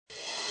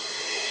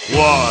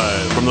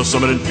Live from the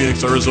summit in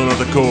Phoenix, Arizona,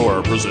 the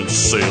Core presents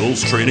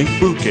Sales Training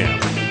Boot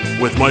Camp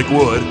with Mike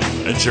Wood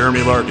and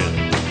Jeremy Larkin.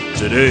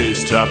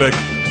 Today's topic,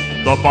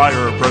 the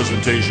buyer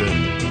presentation.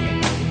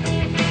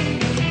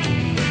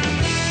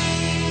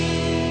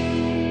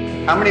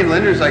 How many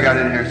lenders I got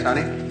in here,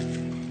 Sonny?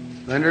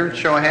 Lender,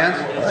 show of hands?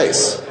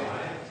 Nice.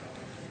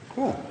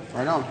 Cool,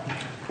 right on.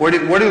 What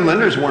do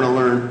lenders want to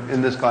learn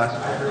in this class?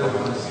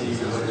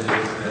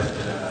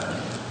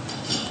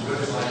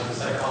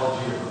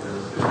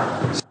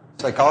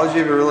 Psychology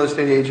of a real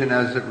estate agent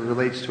as it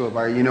relates to a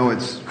buyer. You know,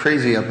 it's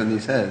crazy up in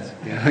these heads.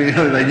 You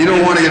know, like, you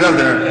don't want to get up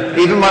there.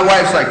 Even my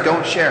wife's like,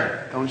 don't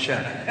share. Don't share.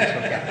 It's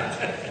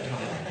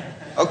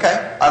okay.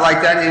 Okay, I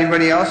like that.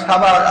 Anybody else? How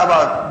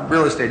about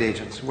real estate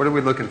agents? What are we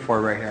looking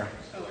for right here?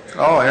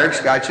 Oh, Eric's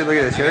got you. Look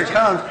at this. Here it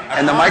comes.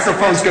 And the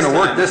microphone's going to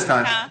work this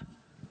time.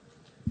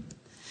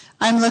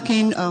 I'm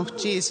looking, oh,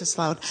 geez, it's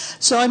loud.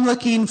 So I'm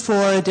looking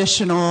for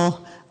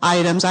additional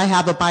items. I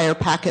have a buyer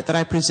packet that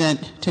I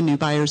present to new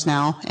buyers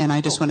now, and I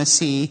just want to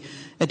see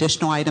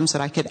additional items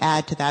that I could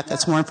add to that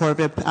that's more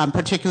informative,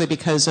 particularly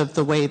because of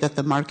the way that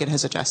the market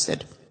has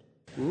adjusted.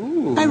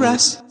 Ooh. Hi,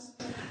 Russ.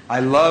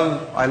 I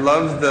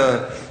love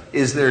the,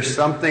 is there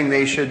something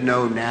they should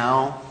know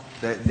now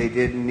that they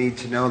didn't need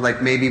to know?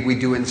 Like maybe we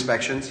do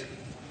inspections?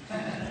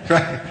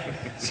 Right?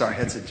 Sorry,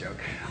 that's a joke.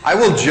 I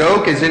will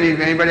joke. Does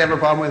anybody have a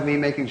problem with me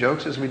making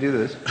jokes as we do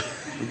this?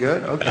 You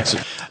good? Okay.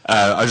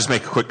 I'll just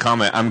make a quick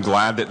comment. I'm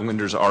glad that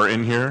lenders are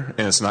in here,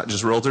 and it's not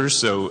just realtors.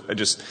 So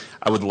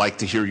I would like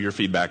to hear your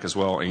feedback as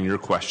well and your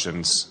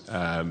questions,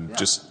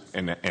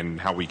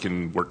 and how we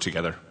can work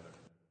together.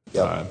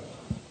 Yeah.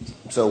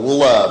 So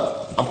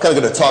I'm kind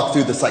of going to talk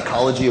through the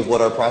psychology of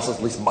what our process,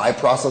 at least my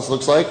process,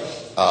 looks like.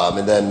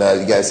 And then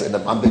you guys, and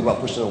I'm big about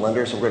pushing the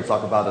lenders, so we're going to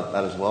talk about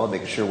that as well,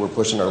 making sure we're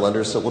pushing our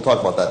lenders. So we'll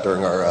talk about that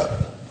during our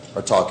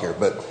talk here.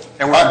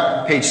 And we're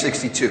on page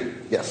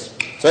 62. Yes.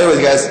 So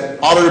anyways, guys,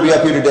 honored to be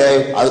up here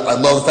today. I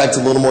love the fact it's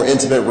a little more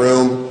intimate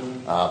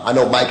room. I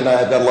know Mike and I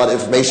have got a lot of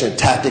information and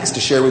tactics to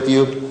share with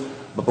you.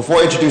 But before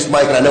I introduce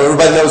Mike, and I know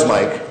everybody knows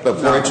Mike, but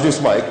before I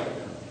introduce Mike,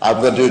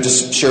 I'm going to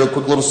just share a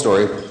quick little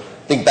story.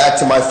 Think back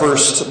to my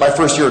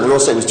first year in real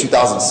estate was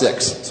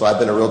 2006. So I've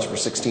been a realtor for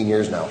 16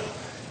 years now.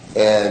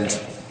 And,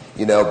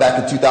 you know,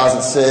 back in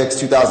 2006,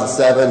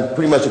 2007,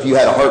 pretty much if you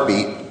had a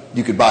heartbeat,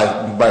 you could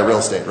buy real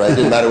estate, right? It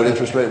didn't matter what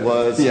interest rate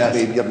was. Yes.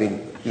 I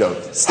mean, you know,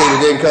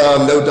 stated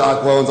income, no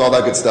doc loans, all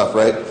that good stuff,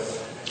 right?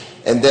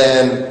 And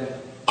then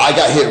I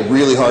got hit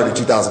really hard in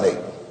 2008.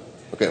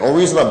 Okay, the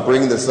only reason I'm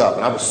bringing this up,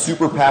 and I was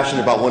super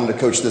passionate about wanting to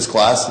coach this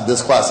class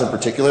in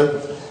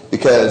particular,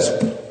 because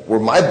where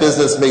my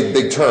business made a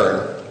big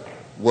turn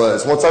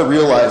was once I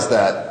realized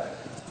that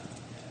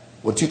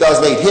when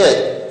 2008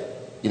 hit,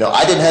 you know,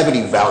 I didn't have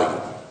any value.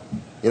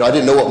 You know, I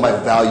didn't know what my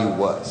value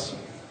was.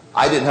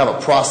 I didn't have a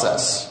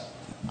process.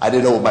 I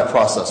didn't know what my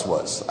process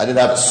was. I didn't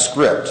have a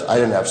script. I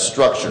didn't have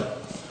structure.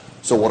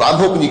 So what I'm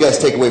hoping you guys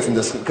take away from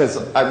this, because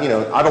I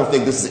don't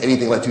think this is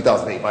anything like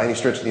 2008 by any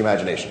stretch of the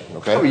imagination.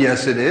 Okay? Oh,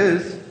 yes, it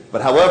is.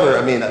 But however,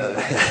 I mean,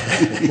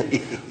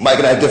 Mike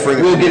and I have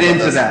differing We'll opinions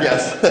get on into this. that.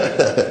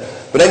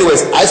 Yes. But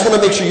anyways, I just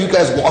want to make sure you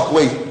guys walk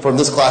away from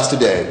this class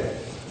today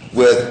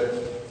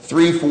with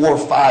 3, 4,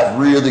 5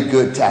 really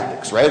good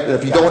tactics, right? And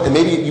if you don't, and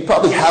maybe you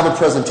probably have a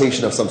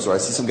presentation of some sort. I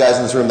see some guys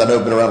in this room that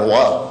have been around a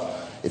while.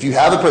 If you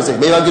have a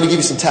presentation, maybe I'm going to give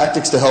you some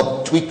tactics to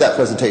help tweak that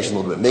presentation a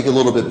little bit, make it a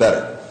little bit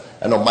better.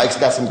 I know Mike's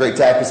got some great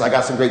tactics. I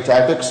got some great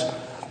tactics.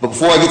 But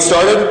before I get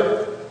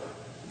started,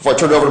 before I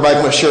turn it over to Mike,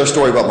 I'm going to share a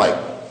story about Mike.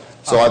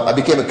 So I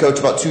became a coach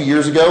about 2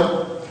 years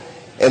ago.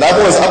 And I've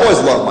always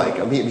loved Mike.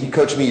 I mean, he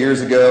coached me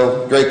years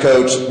ago. Great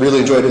coach.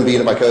 Really enjoyed him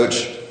being my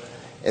coach.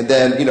 And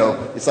then, you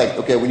know, it's like,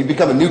 okay, when you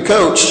become a new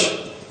coach,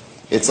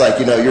 it's like,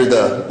 you know, you're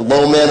the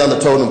low man on the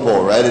totem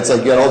pole, right? It's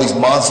like you got all these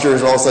monsters,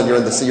 and all of a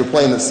sudden you're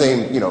playing the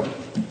same, you know,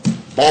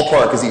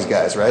 ballpark as these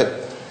guys, right?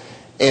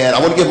 And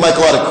I want to give Mike a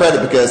lot of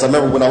credit because I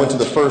remember when I went to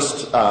the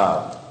first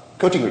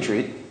coaching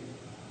retreat,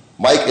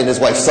 Mike and his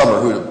wife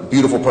Summer, who's a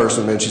beautiful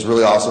person, man, she's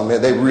really awesome,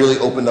 man, they really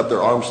opened up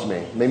their arms to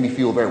me, made me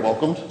feel very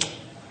welcomed.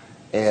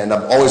 And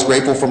I'm always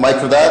grateful for Mike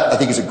for that. I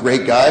think he's a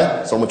great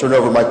guy, so I'm going to turn it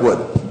over to Mike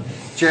Wood.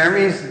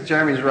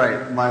 Jeremy's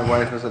right. My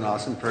wife is an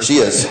awesome person.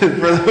 She is. For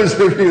those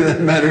of you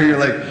that met her, you're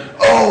like,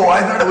 oh,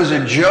 I thought it was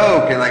a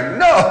joke. And like,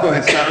 no,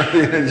 it's not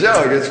really a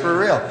joke. It's for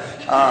real.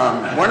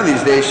 One of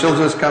these days, she'll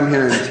just come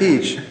here and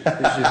teach. And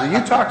she's like,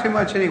 you talk too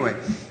much anyway.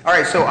 All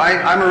right, so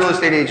I'm a real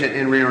estate agent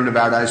in Reno,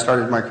 Nevada. I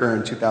started my career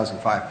in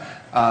 2005.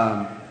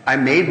 I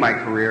made my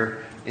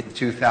career in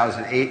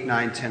 2008,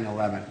 9, 10,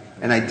 11.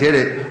 And I did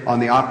it on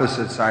the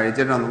opposite side. I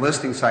did it on the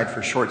listing side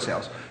for short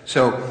sales.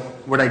 So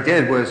what I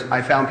did was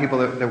I found people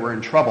that were in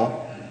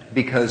trouble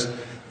because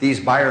these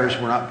buyers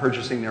were not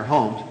purchasing their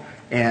homes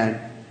and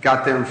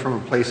got them from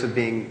a place of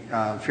being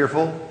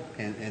fearful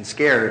and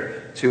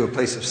scared to a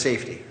place of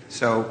safety.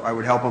 So I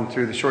would help them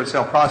through the short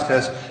sale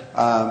process.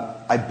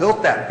 I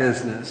built that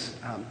business.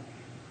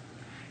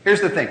 Here's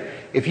the thing.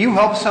 If you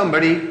help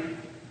somebody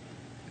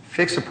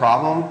fix a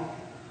problem,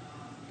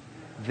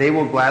 they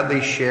will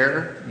gladly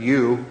share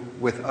you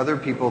with other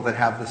people that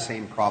have the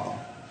same problem.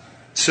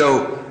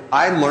 So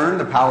I learned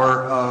the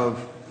power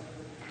of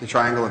the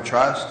triangle of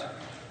trust,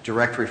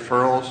 direct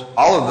referrals,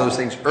 all of those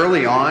things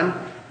early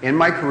on in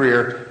my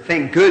career.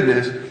 Thank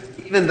goodness,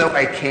 even though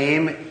I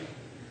came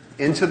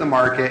into the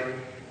market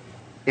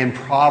in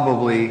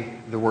probably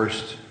the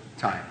worst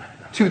time.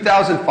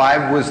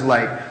 2005 was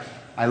like,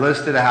 I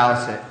listed a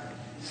house at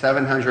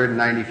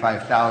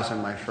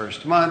 $795,000 my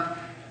first month.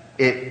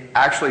 It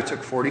actually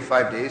took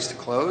 45 days to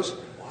close.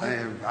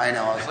 I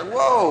know. I was like,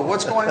 whoa,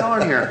 what's going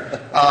on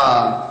here?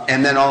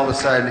 And then all of a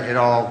sudden, it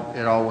all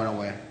went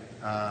away.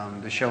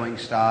 The showing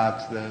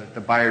stopped.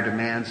 The buyer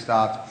demand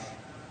stopped.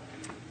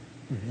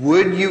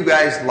 Would you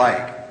guys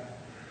like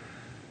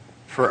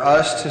for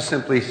us to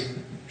simply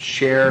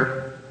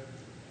share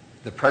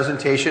the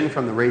presentation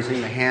from the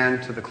raising the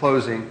hand to the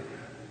closing,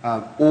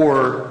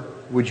 or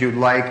would you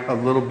like a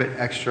little bit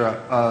extra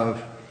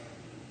of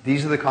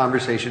these are the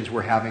conversations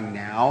we're having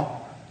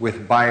now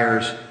with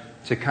buyers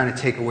to kind of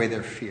take away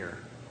their fear?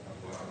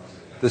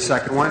 The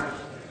second one?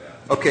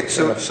 Okay,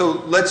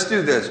 so let's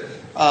do this.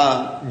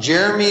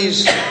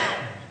 Jeremy's,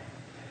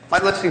 my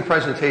listing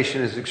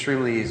presentation is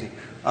extremely easy.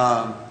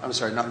 I'm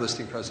sorry, not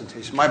listing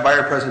presentation. My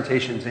buyer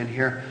presentation's in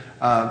here.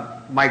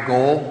 My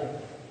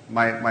goal,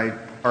 my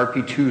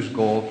RP2's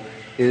goal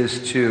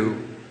is to,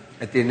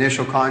 at the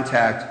initial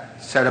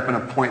contact, set up an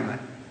appointment.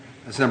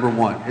 That's number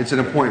one. It's an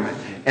appointment.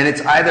 And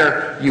it's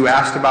either you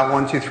asked about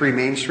 123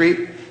 Main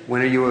Street,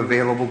 when are you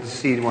available to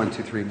see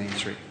 123 Main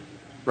Street?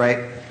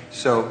 Right?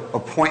 So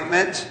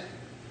appointment,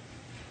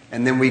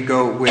 and then we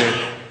go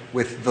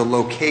with the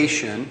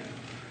location,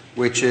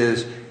 which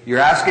is you're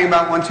asking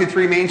about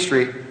 123 Main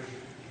Street.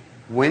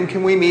 When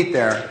can we meet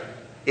there?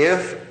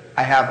 If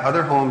I have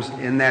other homes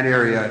in that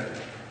area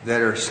that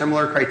are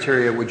similar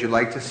criteria, would you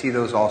like to see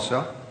those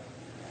also?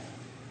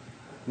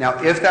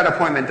 Now, if that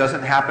appointment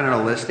doesn't happen at a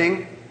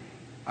listing,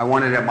 I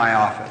want it at my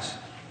office.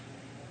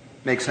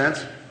 Make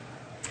sense?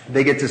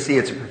 They get to see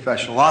it's a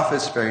professional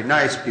office, very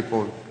nice.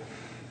 People,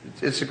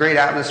 it's a great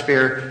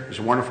atmosphere. There's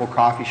a wonderful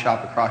coffee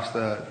shop across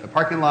the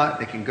parking lot.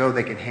 They can go,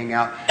 they can hang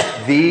out.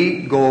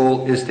 The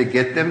goal is to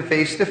get them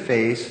face to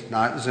face,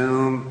 not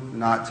Zoom,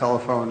 not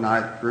telephone,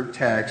 not group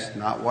text,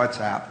 not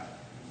WhatsApp.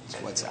 It's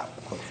WhatsApp.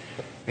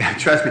 Yeah,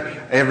 trust me,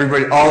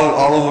 everybody,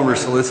 all of them are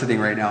soliciting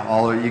right now.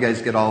 All of you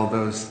guys get all of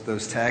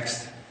those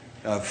texts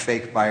of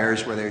fake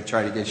buyers where they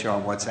try to get you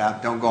on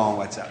WhatsApp. Don't go on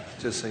WhatsApp,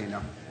 just so you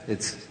know.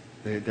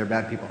 They're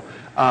bad people.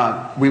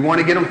 We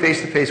want to get them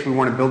face to face. We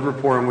want to build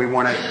rapport, and we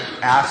want to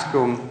ask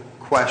them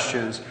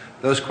questions.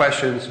 Those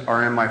questions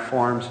are in my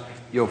forms.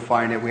 You'll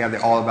find it. We have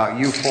the All About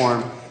You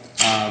form.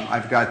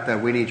 I've got the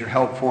We Need Your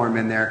Help form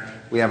in there.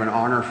 We have an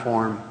honor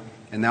form.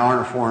 And the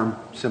honor form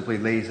simply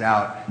lays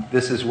out,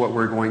 this is what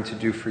we're going to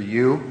do for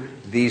you.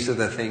 These are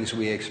the things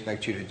we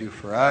expect you to do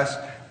for us.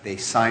 They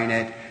sign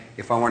it.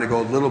 If I want to go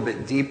a little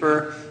bit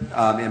deeper,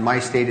 in my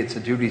state it's a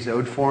duties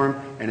owed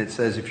form, and it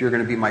says if you're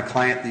going to be my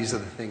client, these are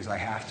the things I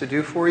have to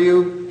do for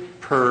you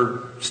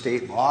per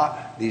state law.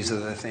 These are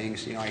the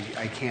things,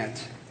 I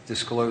can't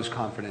disclose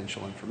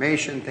confidential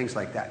information, things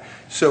like that.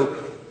 So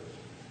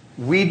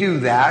we do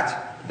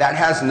that. That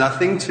has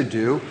nothing to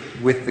do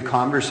with the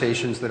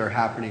conversations that are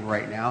happening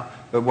right now.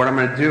 But what I'm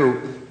going to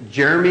do,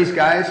 Jeremy's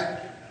guys,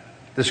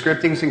 the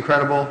scripting's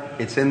incredible.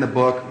 It's in the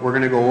book. We're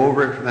going to go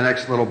over it for the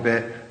next little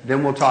bit.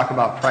 Then we'll talk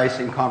about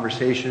pricing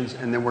conversations,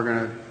 and then we're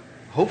going to,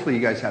 hopefully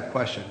you guys have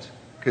questions.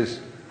 Because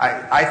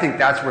I think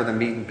that's where the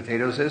meat and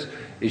potatoes is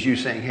you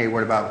saying, hey,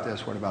 what about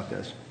this? What about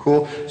this?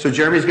 Cool. So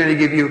Jeremy's going to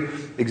give you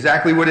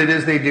exactly what it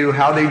is they do,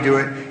 how they do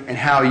it, and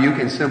how you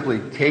can simply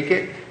take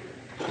it,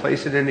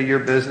 place it into your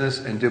business,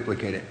 and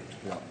duplicate it.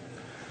 Yeah.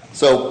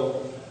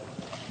 So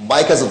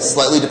Mike has a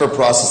slightly different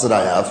process than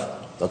I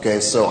have. Okay,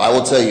 so I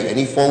will tell you,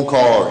 any phone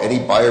call or any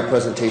buyer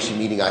presentation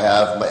meeting I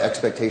have, my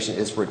expectation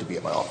is for it to be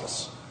at my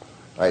office.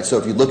 All right, so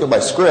if you look at my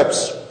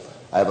scripts,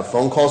 I have a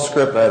phone call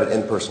script and I have an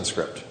in-person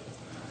script.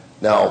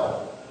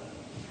 Now,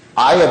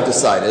 I have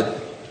decided,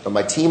 or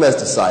my team has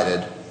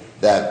decided,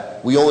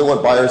 that we only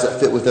want buyers that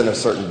fit within a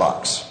certain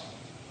box.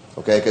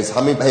 Okay, because show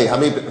of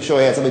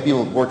hands, how many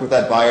people worked with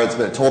that buyer? It's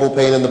been a total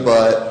pain in the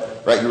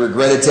butt, right? You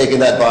regretted taking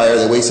that buyer.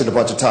 They wasted a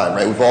bunch of time,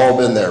 right? We've all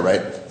been there, right?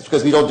 It's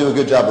because we don't do a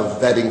good job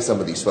of vetting some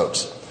of these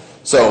folks.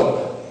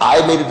 So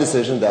I made a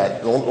decision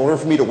that in order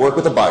for me to work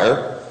with a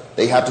buyer,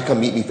 they have to come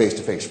meet me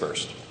face-to-face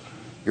first.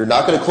 You're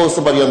not going to close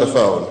somebody on the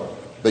phone,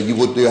 but you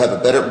have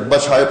a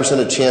much higher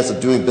percentage chance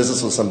of doing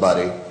business with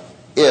somebody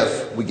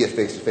if we get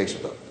face-to-face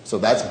with them. So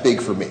that's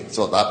big for me.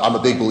 So I'm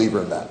a big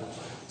believer in that.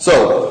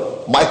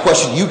 So my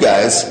question to you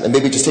guys, and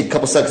maybe just take a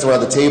couple seconds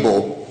around the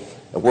table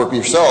and work with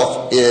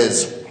yourself,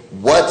 is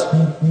what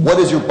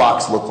does your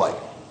box look like?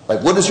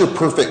 Like, what does your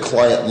perfect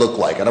client look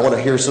like? And I want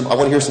to hear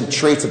some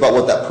traits about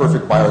what that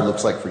perfect buyer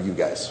looks like for you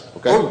guys.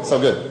 Okay? Oh,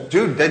 sound good?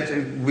 Dude,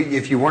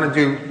 if you want to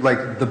do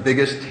like the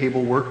biggest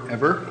table work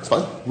ever, it's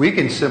fine. We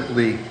can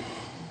simply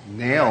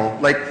nail.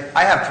 Like,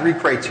 I have 3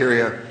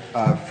 criteria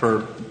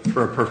for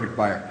a perfect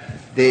buyer.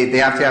 They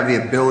have to have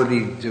the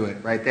ability to do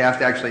it, right? They have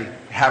to actually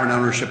have an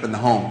ownership in the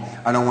home.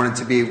 I don't want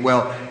it to be,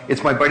 well,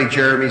 it's my buddy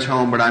Jeremy's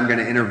home, but I'm going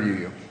to interview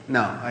you.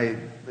 No,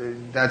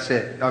 That's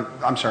it.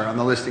 I'm sorry, on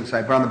the listing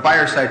side. But on the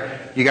buyer side,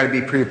 you got to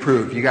be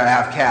pre-approved. You got to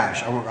have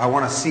cash. I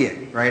want to see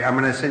it, right? I'm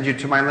going to send you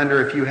to my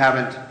lender if you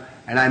haven't.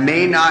 And I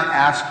may not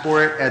ask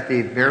for it at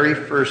the very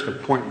first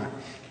appointment.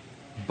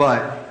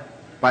 But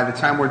by the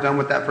time we're done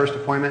with that first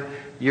appointment,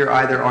 you're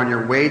either on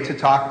your way to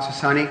talk to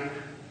Sonny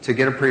to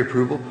get a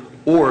pre-approval,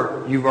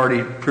 or you've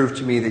already proved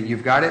to me that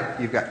you've got it,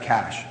 you've got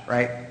cash,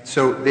 right?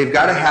 So they've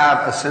got to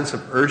have a sense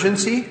of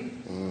urgency.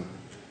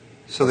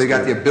 So they've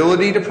got the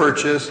ability to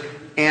purchase,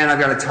 and I've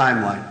got a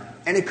timeline.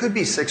 And it could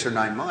be 6 or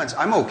 9 months.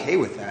 I'm okay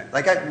with that.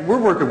 Like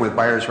we're working with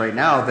buyers right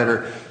now that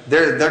are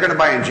they're going to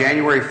buy in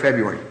January,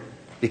 February,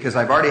 because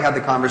I've already had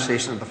the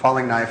conversation of the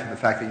falling knife and the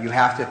fact that you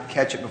have to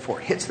catch it before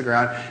it hits the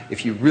ground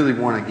if you really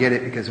want to get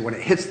it, because when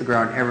it hits the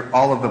ground,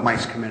 all of the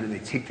mice come in and they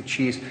take the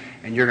cheese,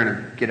 and you're going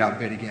to get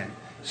outbid again.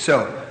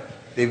 So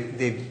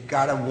they've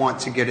got to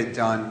want to get it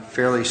done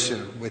fairly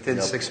soon.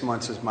 Within 6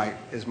 months is my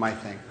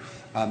thing.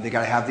 They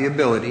got to have the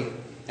ability.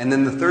 And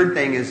then the third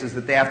thing is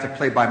that they have to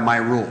play by my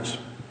rules.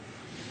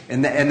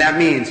 And that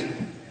means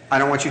I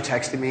don't want you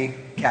texting me.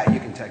 Kat, you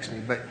can text me.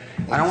 But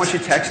I don't want you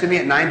texting me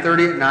at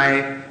 9:30 at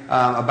night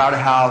about a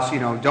house.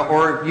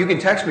 Or you can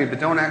text me,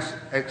 but don't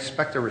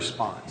expect a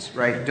response,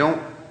 right?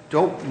 Don't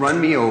run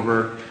me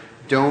over.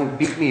 Don't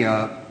beat me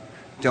up.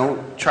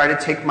 Don't try to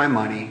take my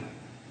money.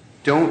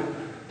 Don't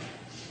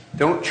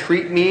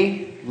treat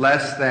me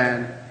less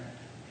than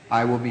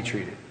I will be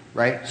treated,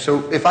 right?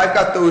 So if I've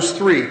got those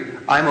three,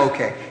 I'm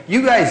okay.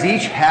 You guys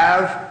each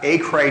have a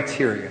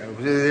criteria.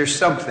 There's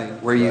something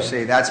where you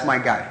say, that's my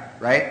guy,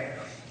 right?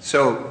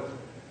 So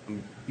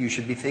you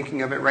should be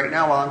thinking of it right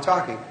now while I'm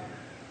talking.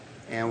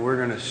 And we're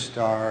going to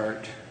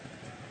start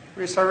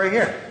right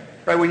here,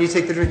 right when you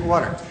take the drink of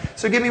water.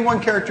 So give me one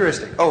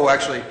characteristic. Oh,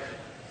 actually,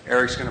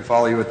 Eric's going to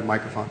follow you with the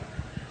microphone.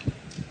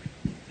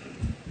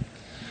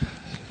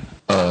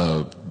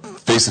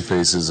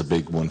 Face-to-face is a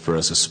big one for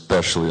us,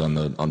 especially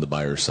on the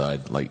buyer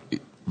side. Like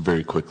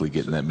very quickly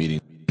getting that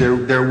meeting.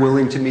 They're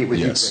willing to meet with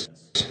you. Yes.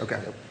 Okay,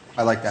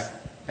 I like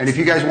that. And if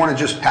you guys want to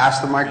just pass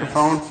the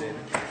microphone.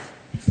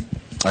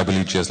 I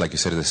believe, just like you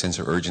said, the sense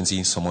of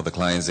urgency. Some of the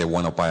clients, they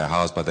want to buy a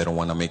house, but they don't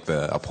want to make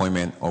the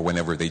appointment, or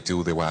whenever they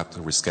do, they will have to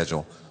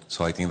reschedule.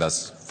 So I think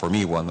that's, for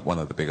me, one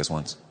of the biggest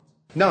ones.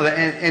 No,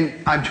 and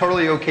I'm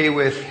totally okay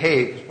with,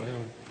 hey,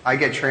 I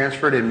get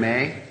transferred in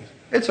May.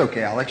 It's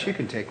okay, Alex, you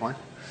can take one.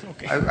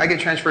 Okay. I get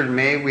transferred in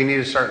May. We need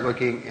to start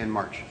looking in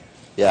March.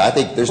 Yeah, I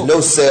think there's no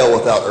sale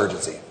without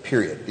urgency,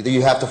 period. Either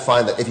you have to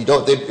find that.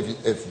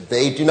 If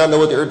they do not know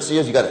what the urgency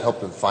is, you got to help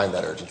them find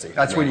that urgency.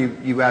 That's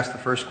when you ask the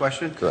first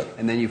question. Correct.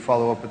 And then you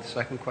follow up with the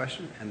second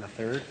question and the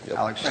third. Yep.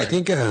 Alex? I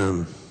think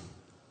no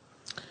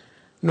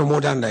more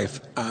than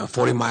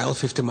 40 miles,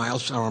 50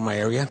 miles around my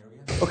area.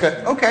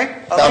 Okay.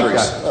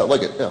 Boundaries. I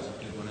like it, yeah.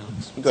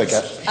 Go ahead,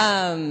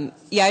 Kat.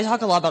 Yeah, I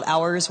talk a lot about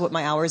hours, what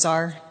my hours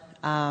are.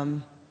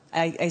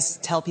 I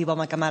tell people,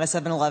 I'm at a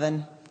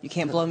 7-Eleven. You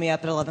can't blow me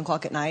up at 11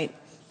 o'clock at night.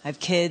 I have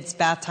kids,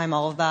 bath time,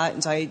 all of that,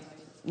 and so I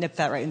nip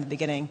that right in the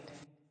beginning.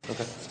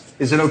 Okay.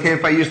 Is it okay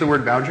if I use the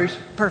word boundaries?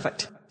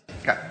 Perfect.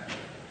 Okay.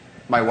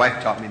 My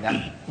wife taught me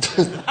that.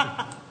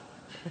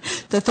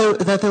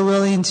 That they're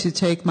willing to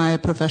take my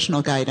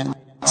professional guidance.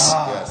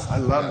 Yes, I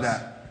love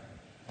that.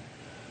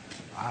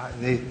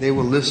 They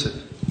will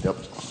listen. Yep.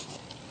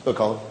 Go,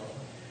 Colin.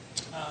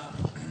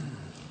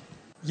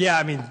 Yeah,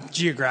 I mean,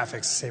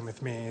 geographic's the same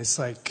with me. It's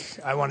like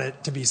I want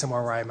it to be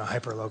somewhere where I'm a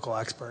hyper-local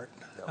expert.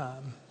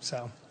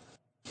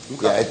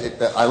 Yeah,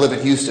 I live in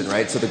Houston,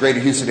 right? So the greater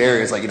Houston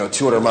area is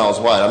 200 miles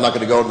wide. I'm not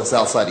going to go to the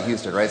south side of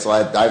Houston, right? So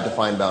I have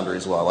defined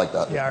boundaries well. I like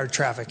that. Yeah, our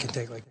traffic can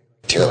take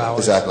 2 hours.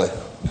 Exactly.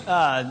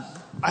 I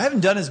haven't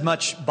done as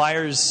much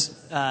buyers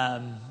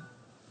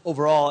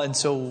overall, and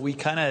so we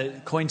kind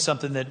of coined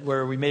something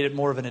where we made it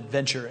more of an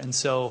adventure. And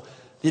so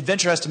the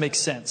adventure has to make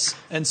sense.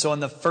 And so in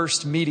the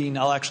first meeting,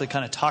 I'll actually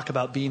kind of talk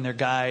about being their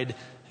guide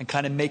and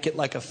kind of make it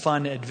like a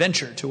fun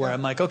adventure to where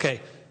I'm like,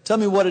 okay, tell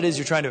me what it is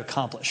you're trying to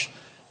accomplish.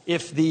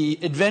 If the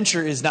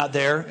adventure is not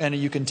there and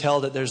you can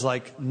tell that there's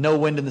no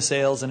wind in the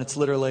sails and it's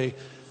literally,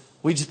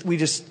 we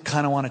just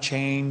kind of want to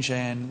change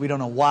and we don't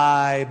know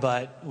why,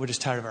 but we're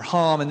just tired of our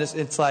home. And this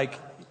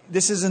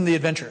isn't the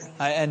adventure.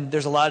 And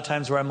there's a lot of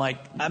times where I'm like,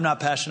 I'm not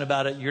passionate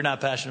about it. You're not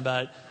passionate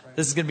about it.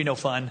 This is going to be no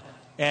fun.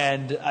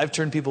 And I've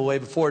turned people away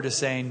before just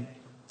saying,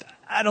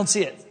 I don't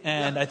see it.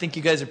 And I think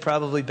you guys are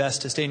probably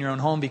best to stay in your own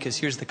home because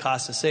here's the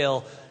cost of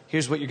sale.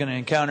 Here's what you're going to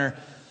encounter.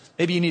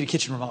 Maybe you need a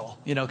kitchen remodel,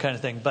 kind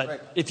of thing.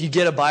 But if you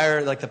get a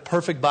buyer, the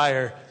perfect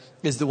buyer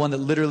is the one that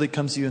literally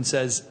comes to you and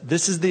says,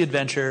 this is the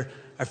adventure.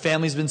 Our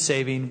family's been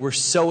saving. We're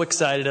so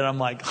excited. And I'm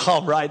like,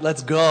 all right,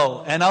 let's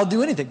go. And I'll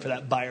do anything for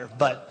that buyer.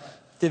 But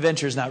the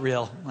adventure is not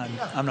real.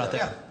 I'm not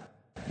there.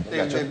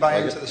 Yeah. They buy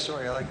into the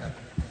story. I like that.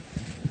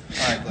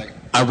 All right, Blake.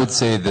 I would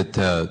say that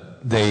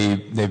they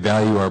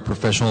value our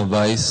professional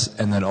advice,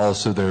 and then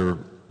also they're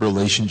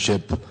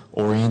relationship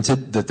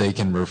oriented, that they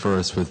can refer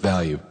us with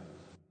value.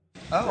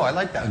 Oh, I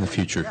like that. In the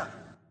future.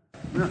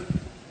 Yeah.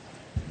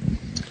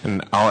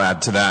 And I'll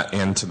add to that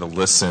and to the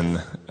listen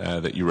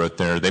that you wrote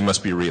there. They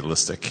must be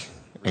realistic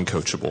and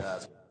coachable.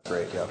 That's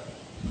great, yeah.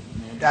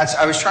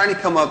 I was trying to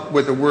come up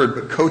with a word,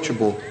 but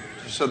coachable,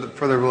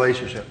 for the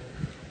relationship.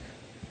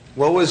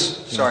 What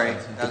was, sorry,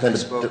 as I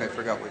spoke, I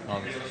forgot what.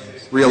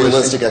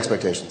 Realistic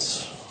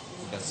expectations.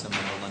 Got some on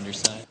the lender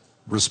side.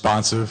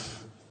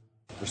 Responsive.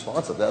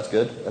 Responsive, that's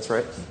good. That's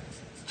right.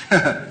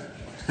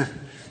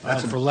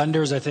 For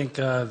lenders, I think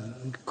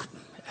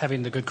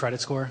having the good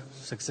credit score,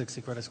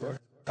 660 credit score.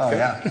 Oh,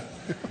 yeah.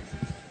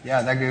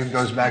 Yeah, that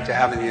goes back to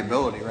having the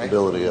ability, right?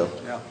 Ability,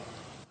 yeah.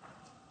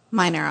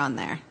 Mine are on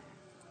there.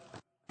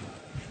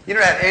 You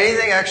don't have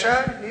anything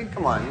extra?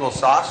 Come on, a little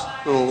sauce?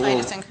 I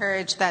just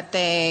encourage that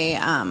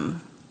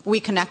we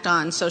connect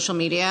on social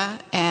media,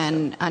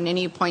 and on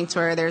any points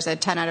where there's a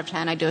 10 out of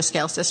 10, I do a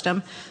scale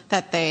system,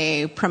 that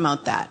they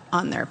promote that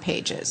on their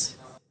pages.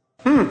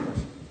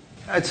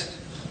 That's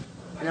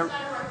not a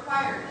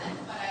requirement,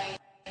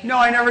 No,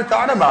 I never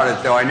thought about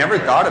it, though. I never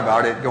thought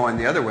about it going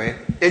the other way.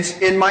 It's,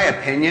 in my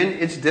opinion,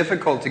 it's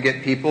difficult to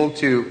get people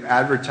to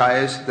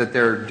advertise that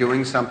they're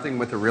doing something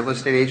with a real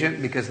estate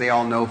agent because they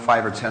all know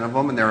 5 or 10 of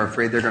them, and they're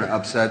afraid they're going to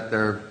upset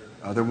their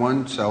other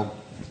one. So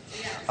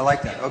I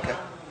like that. Okay.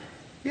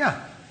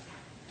 Yeah.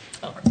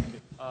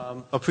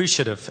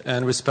 Appreciative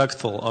and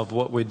respectful of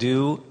what we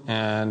do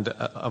and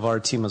of our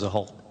team as a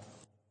whole.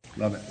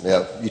 Love it.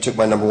 Yeah, you took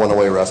my number one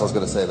away, Russ. I was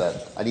going to say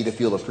that. I need to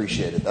feel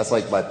appreciated. That's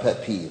like my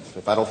pet peeve.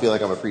 If I don't feel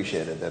like I'm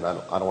appreciated, then I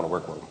don't want to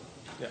work with them.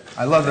 Yeah.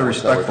 I love the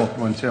respectful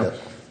one, too.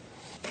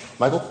 Yeah.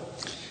 Michael?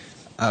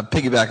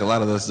 Piggyback a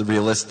lot of those, the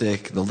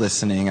realistic, the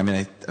listening. I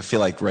mean, I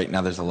feel like right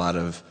now there's a lot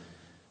of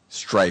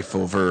strife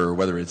over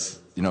whether it's,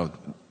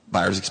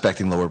 buyers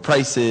expecting lower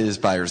prices,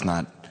 buyers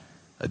not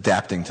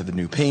adapting to the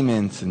new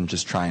payments, and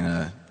just trying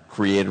to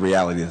create a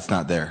reality that's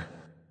not there.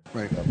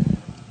 Right.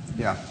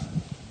 Yeah.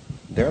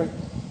 Darren?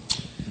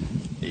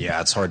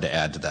 Yeah, it's hard to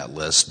add to that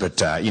list,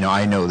 but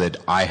I know that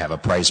I have a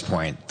price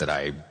point that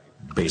I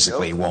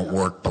basically won't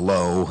work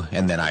below,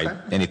 and then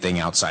anything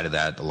outside of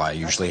that, I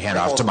usually hand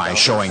off to my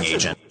showing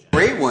agent.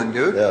 Great one,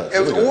 dude.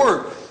 Yeah,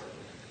 or,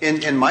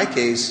 in my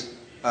case,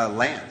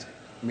 land.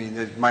 I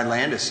mean, my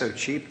land is so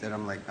cheap that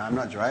I'm like, I'm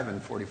not driving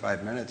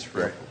 45 minutes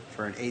for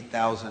an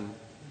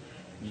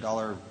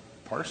 $8,000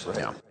 parcel.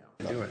 Yeah.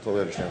 Do it.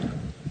 Totally understand.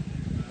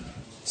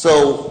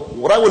 So,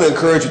 what I want to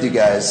encourage with you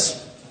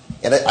guys,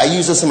 and I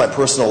use this in my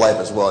personal life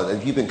as well, and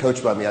if you've been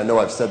coached by me, I know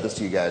I've said this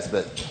to you guys,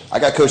 but I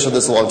got coached on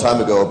this a long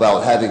time ago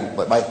about having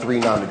my 3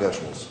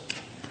 non-negotiables.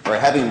 Right?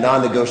 Having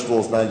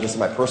non-negotiables not just in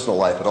my personal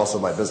life, but also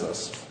my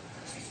business.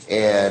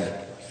 And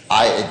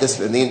I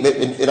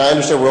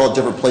understand we're all at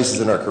different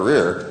places in our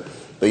career,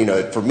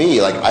 but for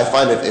me, I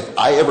find that if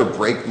I ever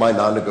break my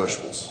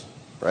non-negotiables,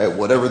 right,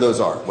 whatever those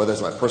are, whether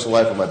it's my personal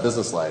life or my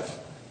business life,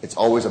 it's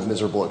always a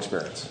miserable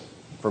experience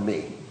for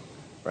me,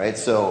 right?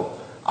 So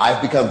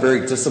I've become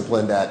very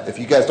disciplined that if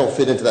you guys don't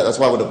fit into that, that's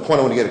why the point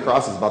I want to get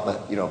across is about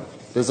that,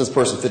 does this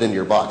person fit into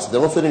your box? If they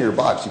don't fit into your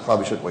box, you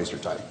probably shouldn't waste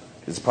your time.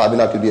 It's probably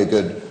not going to be a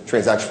good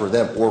transaction for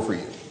them or for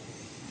you,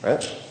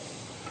 right?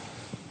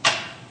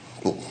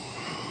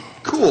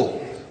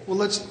 Cool. Well,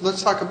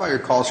 let's talk about your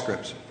call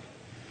scripts.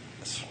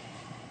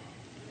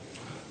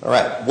 All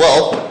right.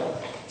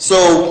 Well,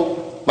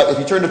 so if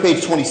you turn to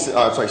page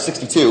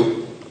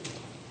 62,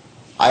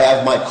 I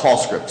have my call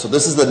script. So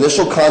this is the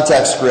initial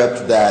contact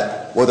script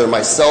that whether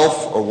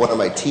myself or one of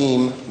my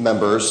team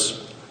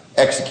members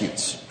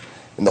executes.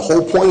 And the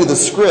whole point of the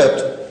script,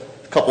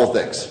 a couple of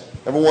things.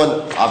 Number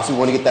one, obviously we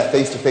want to get that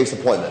face-to-face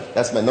appointment.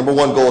 That's my number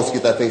one goal, is to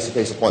get that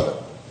face-to-face appointment.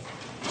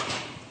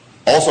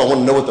 Also, I want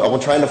to know I'm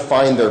trying to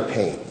find their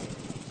pain.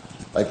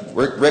 Like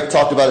Rick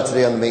talked about it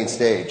today on the main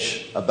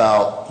stage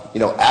about,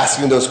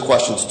 asking those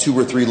questions 2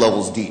 or 3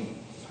 levels deep.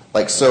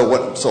 So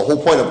the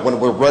whole point of when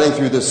we're running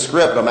through this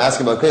script, I'm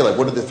asking about,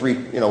 what are the 3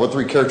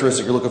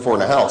 characteristics you're looking for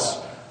in a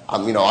house?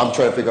 I'm trying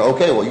to figure out,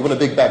 well, you want a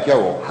big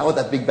backyard. Well, how would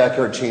that big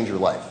backyard change your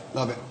life?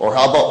 Love it. Or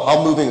how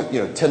about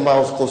moving, 10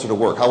 miles closer to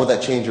work? How would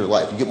that change your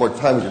life? You get more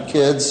time with your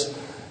kids,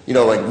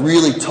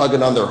 really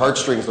tugging on their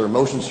heartstrings, their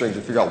emotion strings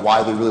to figure out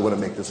why they really want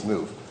to make this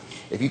move.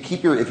 If you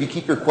keep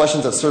your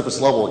questions at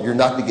surface level, you're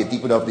not going to get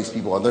deep enough with these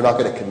people, and they're not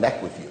going to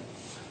connect with you.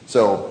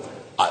 So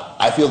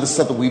I feel this is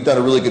something we've done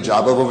a really good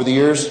job of over the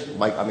years.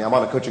 Mike, I'm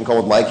on a coaching call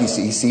with Mike. He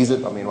sees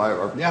it.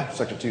 Our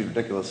Section 2 is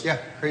ridiculous. Yeah,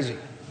 crazy.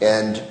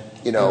 And,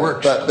 it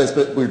works.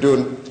 But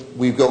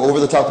we go over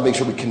the top to make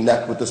sure we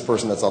connect with this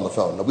person that's on the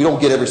phone. Now, we don't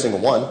get every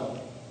single one.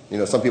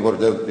 Some people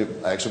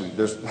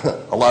there's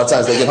a lot of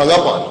times they get hung up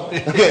on.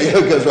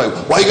 Because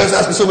why are you guys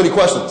asking so many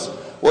questions?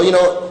 Well,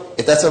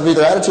 if that's ever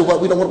their attitude,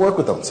 we don't want to work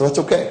with them. So that's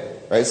okay.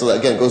 Right? So that,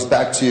 again, goes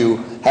back to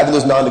having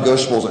those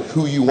non-negotiables and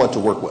who you want to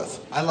work with.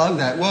 I love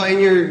that. Well, and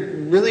you're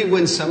really,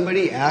 when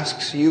somebody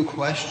asks you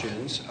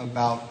questions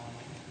about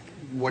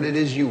what it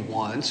is you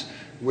want,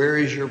 where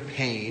is your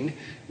pain,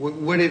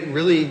 what it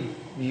really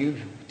you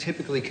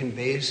typically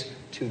conveys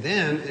to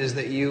them is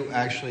that you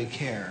actually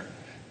care,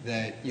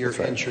 that you're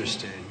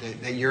interested,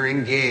 that you're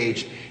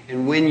engaged.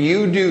 And when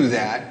you do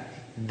that,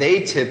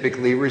 they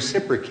typically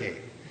reciprocate.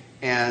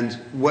 And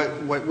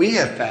what we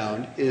have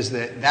found is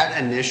that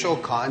initial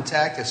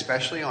contact,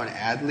 especially on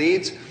ad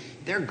leads,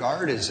 their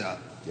guard is up.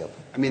 Yep.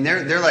 I mean,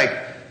 they're like,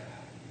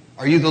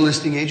 are you the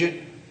listing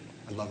agent?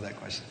 I love that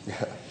question.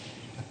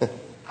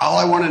 All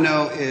I want to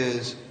know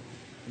is,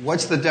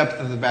 what's the depth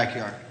of the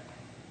backyard?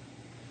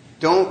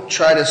 Don't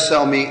try to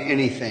sell me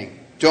anything.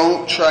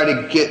 Don't try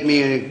to get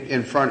me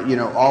in front,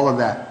 all of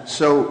that.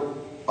 So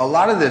a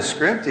lot of this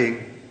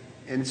scripting,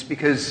 and it's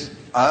because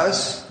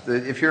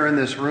if you're in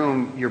this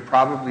room, you're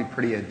probably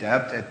pretty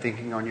adept at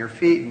thinking on your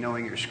feet and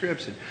knowing your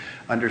scripts and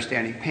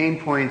understanding pain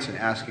points and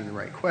asking the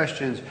right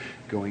questions,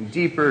 going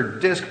deeper,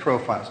 disc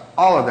profiles,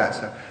 all of that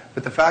stuff.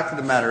 But the fact of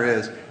the matter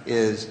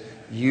is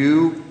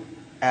you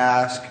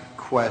ask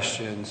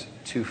questions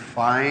to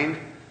find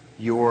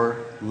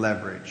your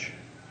leverage.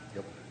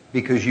 Yep.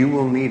 Because you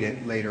will need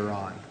it later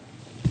on.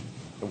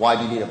 And why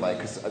do you need it, Mike?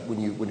 Because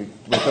when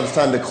it comes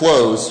time to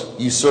close,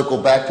 you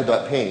circle back to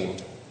that pain,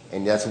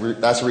 and that's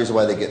the reason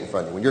why they get in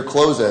front of you. When you're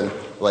closing,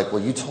 like,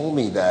 well, you told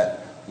me that,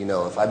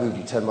 if I moved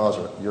you 10 miles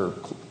or you're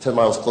 10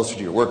 miles closer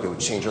to your work, it would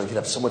change. You'd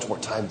have so much more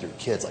time with your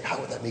kids. Like, how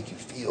would that make you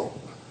feel?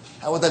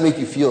 How would that make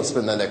you feel to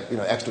spend that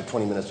extra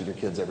 20 minutes with your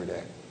kids every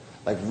day?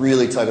 Like,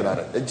 really tugging on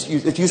it.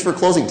 It's used for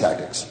closing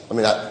tactics. I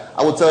mean,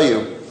 I will tell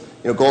you,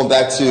 going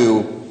back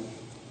to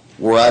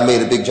where I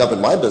made a big jump in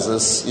my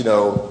business,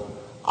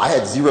 I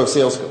had zero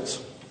sales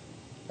skills.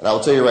 And I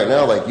will tell you right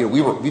now, like,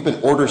 we've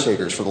been order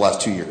takers for the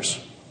last 2 years.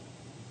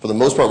 For the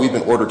most part, we've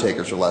been order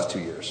takers for the last 2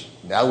 years.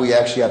 Now we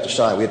actually have to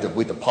shine. We have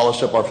to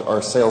polish up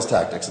our sales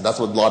tactics. And that's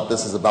what a lot of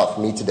this is about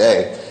for me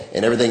today.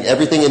 And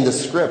everything in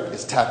this script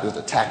is there's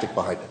a tactic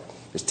behind it.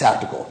 It's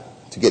tactical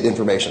to get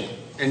information.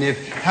 And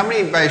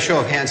by a show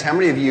of hands, how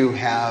many of you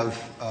have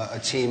a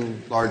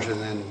team larger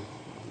than,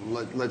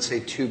 let's say,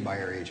 2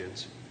 buyer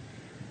agents?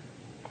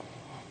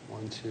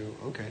 1, 2,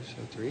 okay, so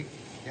 3,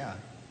 yeah.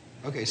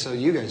 Okay, so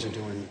you guys are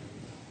doing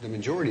the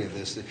majority of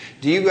this.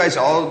 Do you guys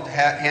all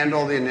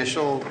handle the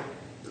initial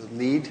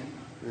lead,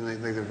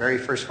 like the very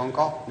first phone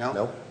call?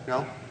 No?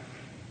 No?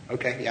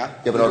 Okay, yeah.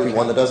 You have an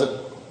RP1 that does it,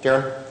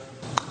 Darren?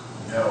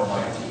 No,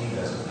 my team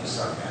doesn't. We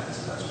suck at it,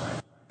 so that's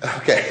fine.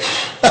 Okay.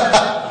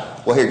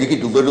 Well, here, you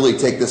could literally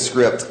take this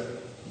script,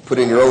 put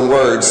in your own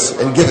words,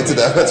 and give it to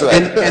them. That's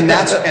right. And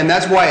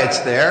that's why it's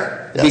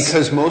there, Yes.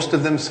 because most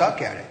of them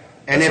suck at it.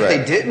 And That's if right.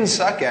 they didn't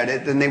suck at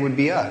it, then they would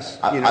be us.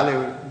 And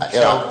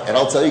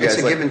I'll tell you guys,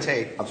 it's a give and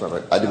take. I'm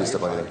sorry, I didn't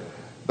step on anything.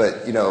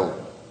 But,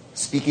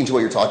 speaking to what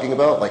you're talking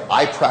about, like,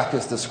 I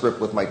practice the script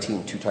with my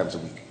team 2 times a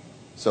week.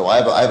 So I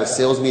have a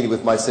sales meeting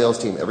with my sales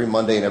team every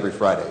Monday and every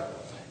Friday.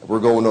 We're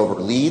going over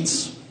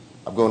leads.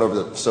 I'm going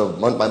over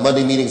my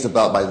Monday meeting is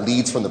about my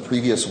leads from the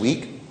previous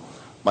week.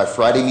 My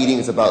Friday meeting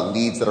is about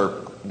leads that are,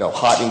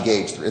 hot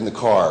engaged, they're in the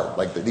car,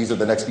 like these are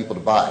the next people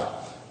to buy.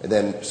 And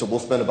then, so we'll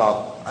spend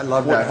about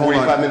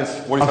 45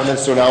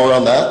 minutes to an hour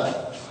on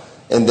that.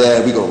 And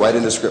then we go right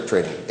into script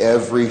training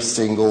every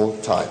single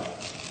time.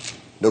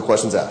 No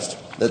questions asked.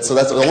 So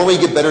that's the only way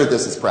you get better at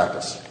this is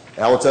practice.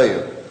 And I will tell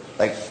you,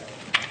 like,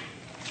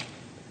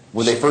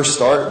 when they first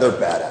start, they're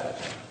bad at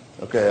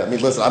it. Okay, I mean,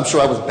 listen, I'm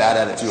sure I was bad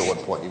at it too at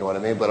one point, you know what I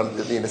mean? But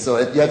so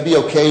you have to be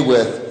okay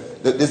with,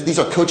 these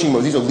are coaching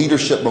moments, these are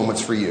leadership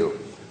moments for you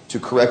to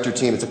correct your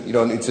team,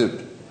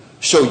 to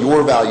show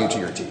your value to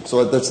your team.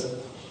 So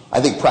I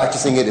think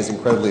practicing it is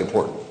incredibly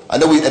important. I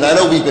know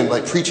we've been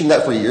like preaching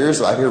that for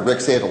years. I hear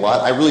Rick say it a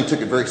lot. I really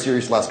took it very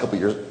serious over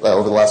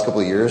the last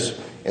couple of years,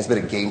 and it's been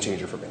a game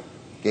changer for me.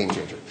 Game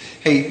changer.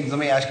 Hey, let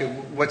me ask you,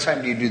 what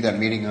time do you do that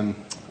meeting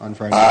on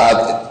Friday?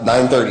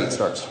 9:30 it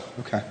starts.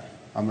 Okay.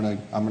 I'm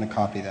gonna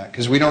copy that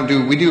because we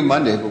do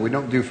Monday, but we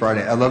don't do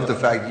Friday. I love the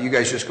fact that you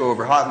guys just go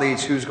over hot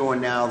leads, who's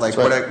going now, like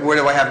right. what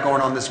do I have going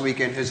on this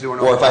weekend, who's doing.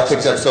 Or if I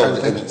picked up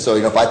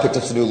if I picked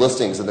up some new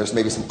listings and there's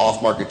maybe some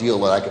off-market deal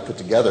that I could put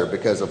together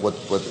because of what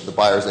the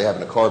buyers they have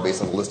in the car based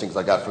on the listings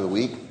I got for the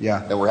week.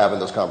 Yeah. Then we're having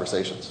those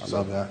conversations. I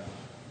love that.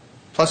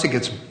 Plus, it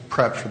gets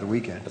prepped for the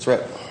weekend. That's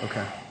right.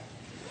 Okay.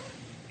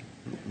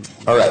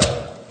 All right.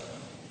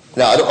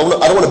 Now, I don't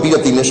want to beat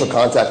up the initial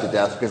contact to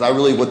death because I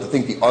really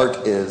think the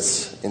art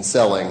is in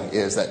selling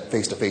is that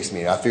face-to-face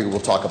meeting. I figure we'll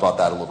talk about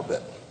that a little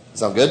bit.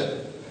 Sound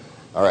good?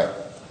 All right.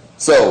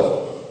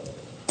 So,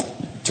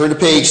 turn to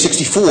page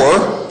 64.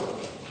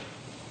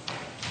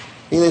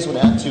 Anything else you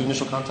want to add to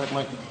initial contact,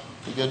 Mike?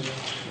 You good?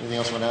 Anything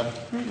else you want to add?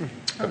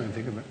 I didn't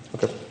think of it.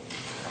 Okay.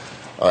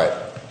 All right.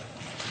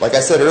 Like I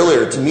said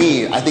earlier, to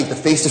me, I think the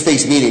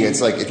face-to-face meeting,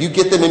 it's like if you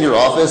get them in your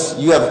office,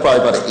 you have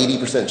probably about an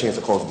 80% chance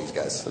of closing these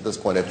guys at this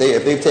point. If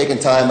they've taken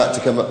time out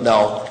to come up.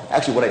 Now,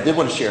 actually, what I did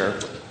want to share,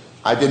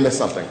 I did miss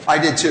something. I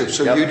did too,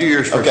 so you do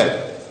yours first.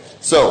 Okay.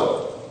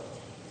 So,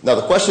 now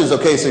the question is,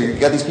 okay, so you've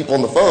got these people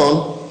on the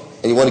phone,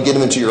 and you want to get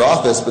them into your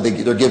office, but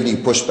they're giving you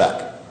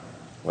pushback,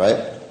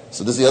 right?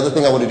 So this is the other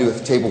thing I want to do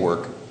with table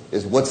work,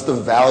 is what's the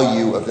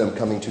value of them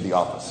coming to the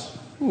office?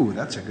 Ooh,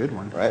 that's a good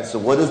one. Right? So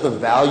what is the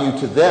value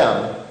to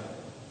them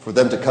for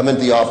them to come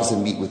into the office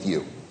and meet with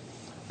you?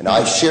 And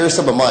I share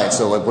some of mine.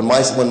 So like when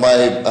my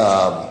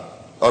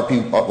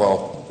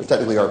they're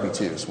technically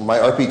RP2s. When my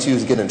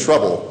RP2s get in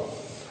trouble,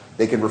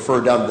 they can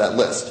refer down to that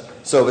list.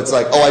 So if it's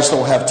like, I just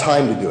don't have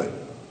time to do it.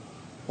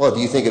 Well,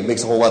 do you think it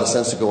makes a whole lot of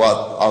sense to go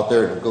out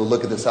there and go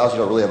look at this house? You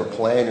don't really have a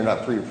plan. You're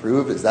not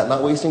pre-approved. Is that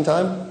not wasting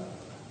time?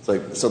 It's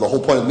like, so the whole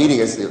point of the meeting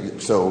is,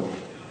 so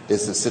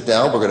is to sit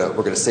down.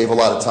 We're gonna save a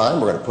lot of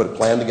time. We're gonna put a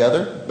plan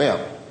together. Bam,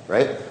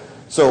 right?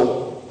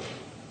 So,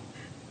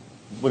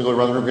 want to go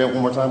around the room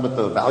one more time with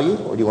the value,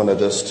 or do you want to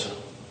just?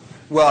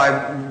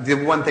 Well, the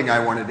one thing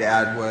I wanted to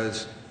add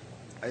was,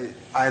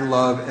 I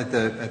love at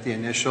the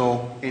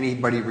initial,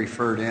 anybody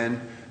referred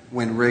in,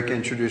 when Rick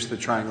introduced the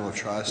Triangle of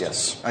Trust.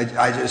 Yes.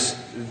 I just,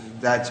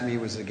 that to me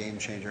was a game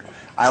changer.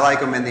 I like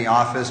them in the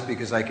office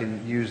because I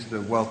can use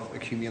the wealth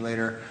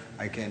accumulator.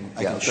 I can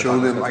show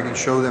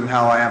them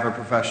how I have a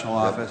professional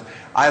office.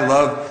 I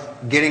love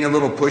getting a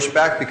little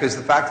pushback because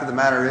the fact of the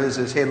matter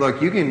is hey,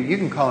 look, you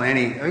can call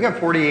any. I got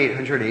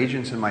 4,800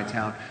 agents in my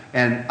town,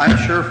 and I'm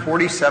sure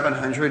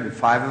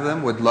 4,705 of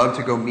them would love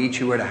to go meet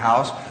you at a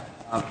house.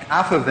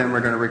 Half of them are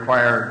going to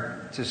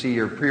require to see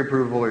your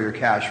pre-approval or your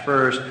cash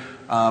first.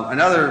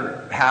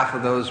 Another half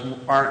of those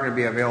aren't going to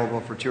be available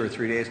for 2 or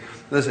 3 days.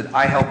 Listen,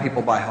 I help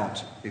people buy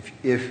homes.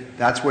 If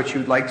that's what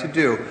you'd like to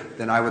do,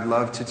 then I would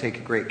love to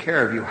take great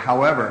care of you.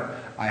 However,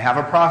 I have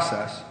a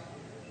process.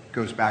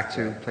 Goes back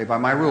to play by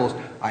my rules.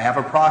 I have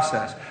a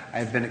process. I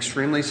have been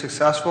extremely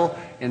successful.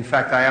 In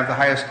fact, I have the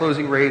highest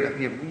closing rate.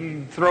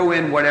 You throw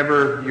in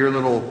whatever your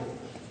little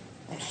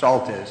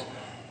salt is.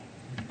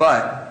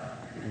 But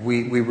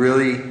we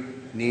really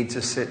need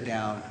to sit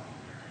down.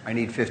 I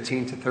need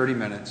 15 to 30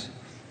 minutes.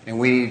 And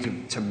we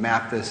need to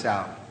map this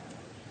out.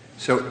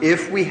 So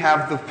if we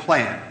have the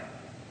plan,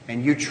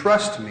 and you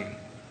trust me,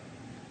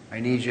 I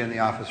need you in the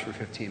office for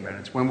 15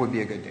 minutes. When would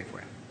be a good day for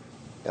you?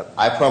 Yep.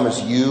 I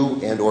promise you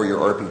and or your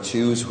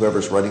RP2s,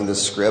 whoever's running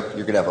this script,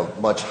 you're going to have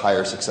a much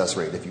higher success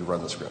rate if you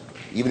run the script.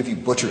 Even if you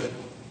butcher it.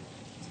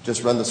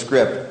 Just run the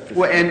script.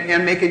 Well,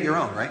 and make it your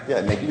own, right?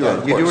 Yeah, make it your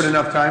own. You do it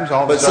enough times,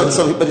 all of a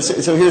sudden.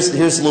 So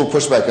here's a little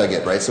pushback I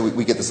get, right? So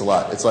we get this a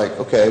lot. It's like,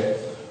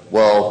 okay,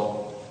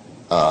 well,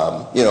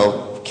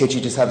 can't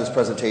you just have this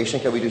presentation?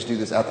 Can we just do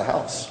this at the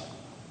house?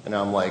 And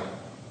I'm like,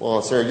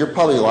 well, Sarah, you're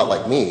probably a lot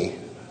like me.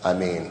 I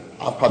mean,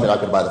 I'm probably not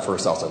going to buy the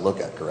first house I look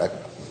at, correct?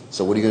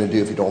 So what are you going to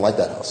do if you don't like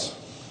that house?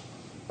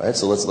 Right?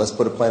 So let's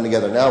put a plan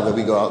together now. Then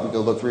we go out and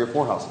go look 3 or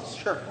 4 houses.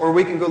 Sure. Or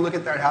we can go look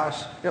at that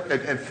house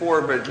at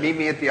 4, but meet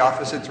me at the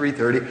office at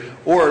 3:30.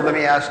 Or let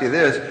me ask you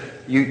this: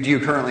 do you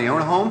currently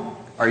own a home?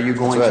 Are you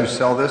going to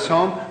sell this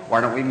home?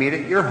 Why don't we meet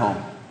at your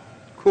home?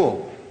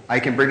 Cool. I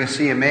can bring a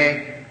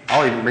CMA.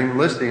 I'll even bring the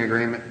listing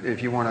agreement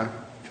if you want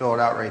to fill it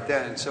out right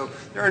then. And so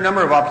there are a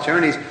number of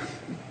opportunities.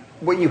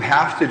 What you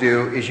have to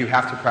do is you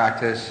have to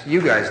practice, you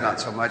guys not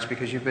so much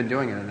because you've been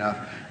doing it enough,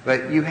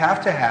 but you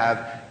have to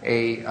have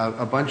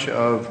a bunch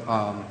of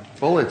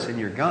bullets in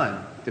your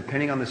gun,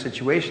 depending on the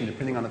situation,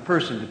 depending on the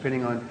person,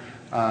 depending on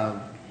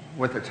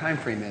what their time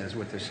frame is,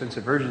 what their sense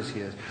of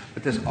urgency is.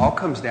 But this all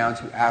comes down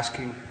to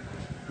asking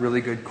really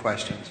good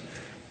questions.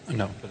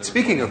 No.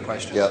 Speaking of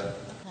questions. Yeah.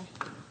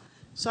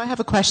 So I have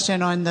a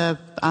question on the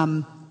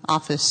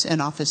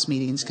office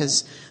meetings,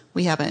 because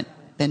we haven't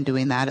been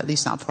doing that, at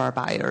least not for our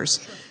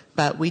buyers.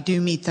 But we do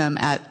meet them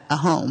at a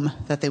home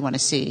that they want to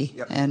see.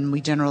 Yep. And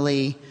we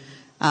generally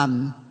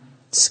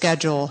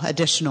schedule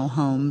additional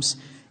homes,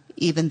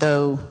 even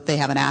though they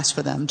haven't asked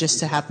for them, just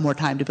to have more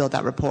time to build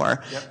that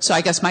rapport. Yep. So I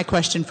guess my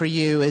question for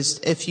you is,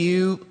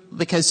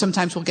 because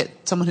sometimes we'll get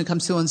someone who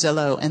comes through on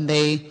Zillow and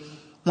they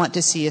want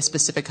to see a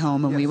specific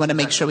home, and we want to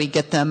make sure we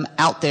get them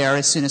out there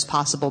as soon as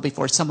possible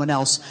before someone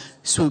else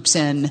swoops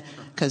in,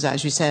 because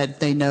as you said,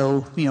 they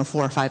know 4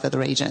 or 5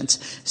 other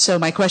agents. So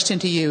my question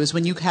to you is,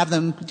 when you have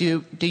them,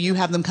 do you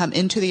have them come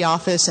into the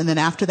office, and then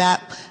after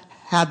that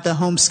have the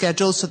home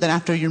scheduled, so then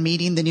after your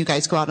meeting then you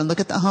guys go out and look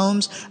at the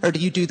homes, or do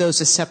you do those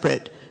as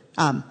separate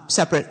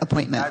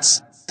appointments?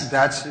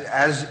 That's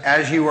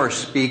as you are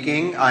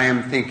speaking, I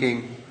am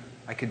thinking,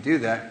 I could do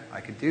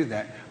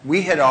that.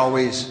 We had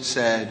always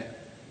said,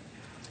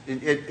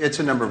 it's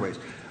a number of ways.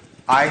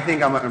 I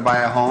think I'm going to buy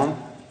a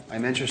home.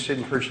 I'm interested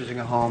in purchasing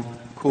a home.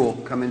 Cool,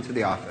 come into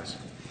the office.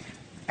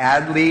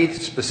 Add lead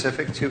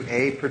specific to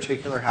a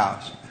particular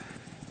house.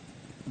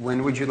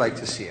 When would you like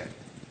to see it?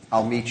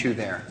 I'll meet you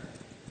there.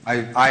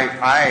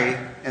 I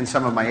and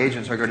some of my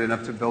agents are good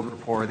enough to build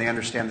rapport. They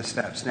understand the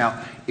steps.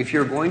 Now, if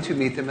you're going to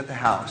meet them at the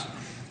house,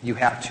 you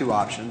have 2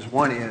 options.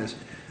 One is,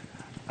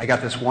 I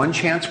got this one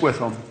chance with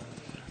them.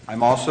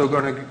 I'm also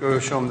going to go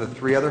show them the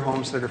 3 other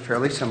homes that are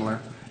fairly similar.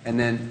 And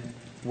then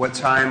what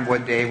time,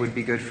 what day would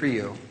be good for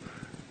you?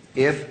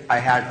 If I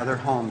had other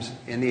homes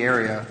in the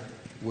area,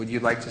 would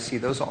you like to see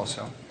those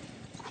also?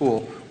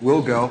 Cool,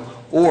 we'll go.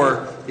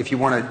 Or if you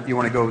want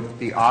to go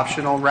the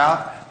optional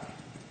route,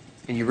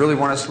 and you really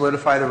want to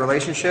solidify the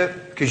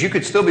relationship, because you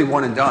could still be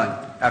one and done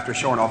after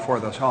showing all 4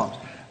 of those homes.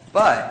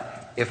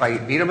 But if I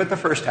meet them at the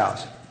first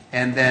house,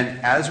 and then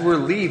as we're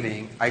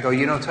leaving, I go,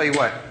 tell you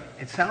what,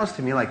 it sounds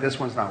to me like this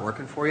one's not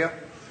working for you.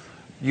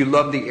 You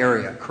love the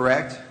area,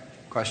 correct?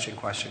 Question.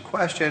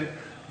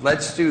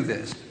 Let's do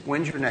this.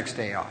 When's your next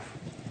day off?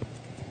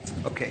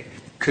 Okay.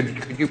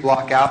 Could you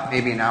block out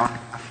maybe an hour and a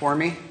half for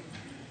me?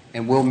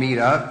 And we'll meet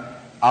up.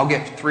 I'll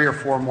get 3 or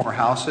 4 more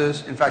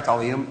houses. In fact,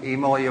 I'll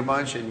email you a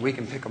bunch and we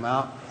can pick them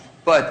out.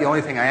 But the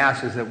only thing I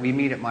ask is that we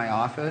meet at my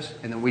office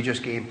and then we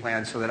just game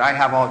plan so that I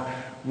have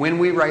when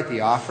we write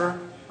the offer,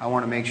 I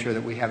want to make sure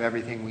that we have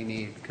everything we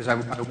need because I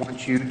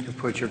want you to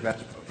put your best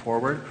foot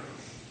forward.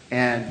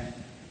 And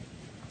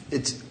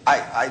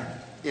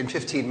in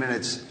 15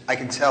 minutes, I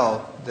can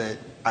tell that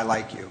I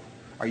like you.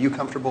 Are you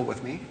comfortable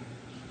with me?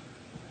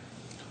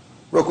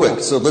 Real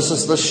quick, so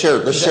let's share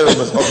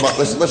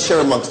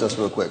amongst us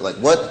real quick. Like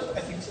what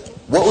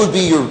would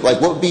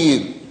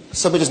be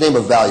somebody just name a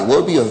value? What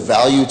would be a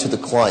value to the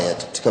client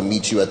to come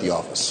meet you at the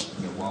office?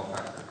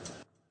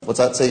 What's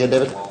that? Say again,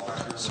 David.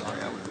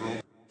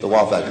 The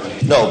wow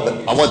factor. No,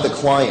 but I want the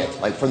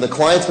client. Like from the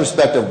client's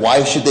perspective,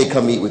 why should they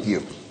come meet with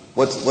you?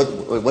 What's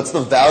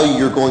the value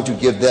you're going to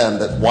give them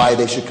that why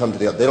they should come to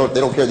the? They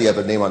don't care that you have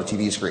a name on a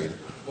TV screen.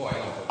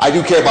 I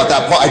do care about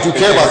that. I do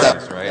care about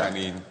that. Right. I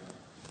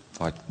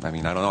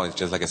don't know. It's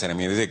just like I said. I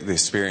mean, the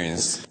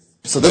experience.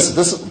 So this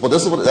is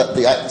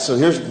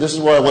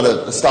where I want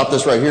to stop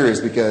this right here is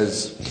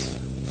because,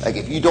 like,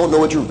 if you don't know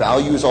what your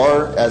values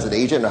are as an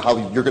agent and how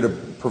you're going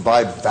to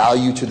provide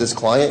value to this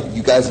client,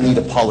 you guys need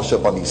to polish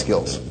up on these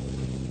skills.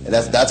 And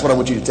that's what I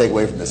want you to take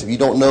away from this. If you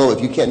don't know,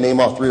 if you can't name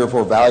off 3 or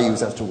 4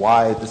 values as to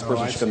why this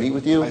person should come meet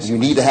with you, you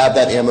need to have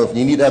that ammo.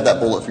 You need to have that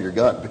bullet for your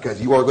gun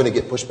because you are going to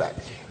get pushback.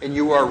 And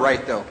you are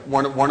right, though.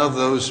 One of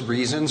those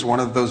reasons,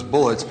 one of those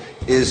bullets,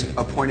 is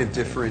a point of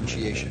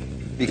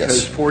differentiation.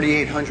 Because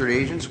 4,800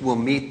 agents will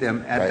meet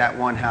them at that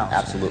one house.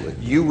 Absolutely.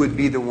 You would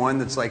be the one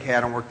that's like, hey,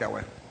 I don't work that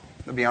way.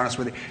 I'll be honest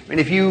with you. I mean,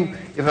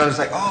 if I was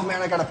like, oh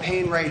man, I got a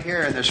pain right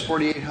here, and there's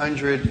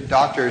 4,800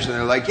 doctors, and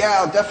they're like, yeah,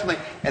 I'll definitely.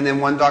 And then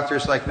one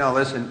doctor's like, no,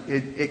 listen,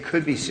 it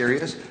could be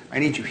serious. I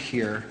need you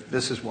here.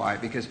 This is why,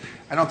 because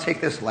I don't take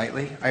this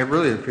lightly. I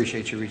really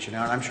appreciate you reaching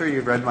out. I'm sure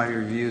you've read my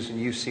reviews and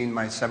you've seen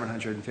my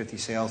 750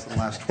 sales in the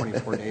last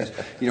 24 days.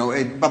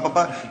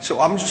 So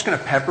I'm just going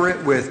to pepper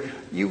it with,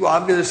 you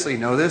obviously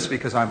know this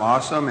because I'm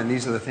awesome and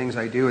these are the things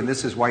I do and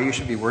this is why you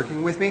should be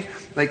working with me.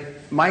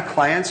 Like, my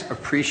clients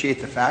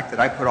appreciate the fact that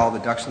I put all the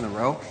ducks in a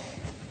row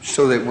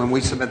so that when we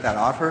submit that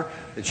offer,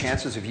 the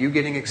chances of you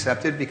getting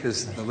accepted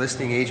because the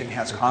listing agent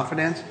has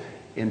confidence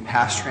in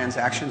past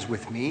transactions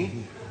with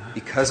me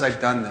because I've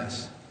done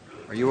this.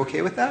 Are you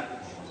okay with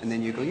that? And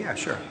then you go, yeah,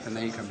 sure. And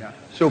then you come down.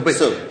 So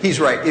he's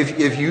right.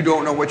 If you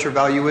don't know what your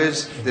value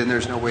is, then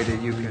there's no way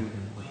that you can.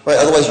 Right.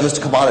 Otherwise, you're just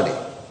a commodity.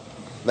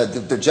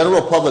 The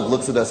general public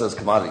looks at us as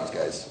commodities,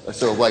 guys.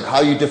 So, like, how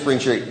you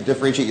differentiate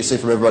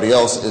yourself from everybody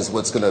else is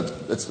what's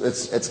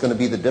it's gonna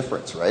be the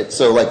difference, right?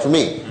 So, like for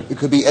me, it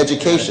could be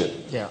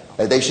education. Yeah.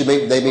 They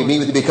may meet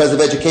with you because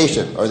of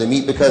education, or they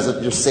meet because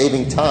of you're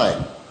saving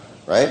time,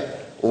 right?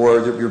 Or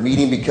you're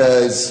meeting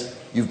because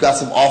you've got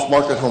some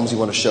off-market homes you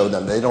want to show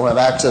them they don't have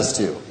access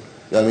to.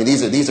 I mean,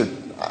 these are.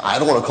 I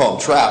don't want to call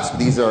them traps, but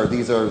these are for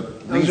them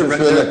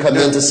that come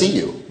in to see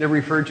you. They're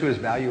referred to as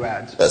value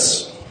adds.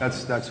 Yes.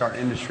 That's our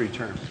industry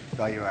term,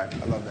 value add.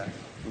 I love that.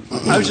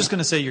 I was just going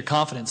to say your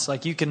confidence.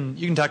 Like you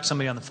can talk to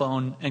somebody on the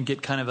phone and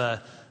get kind of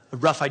a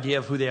rough idea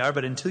of who they are,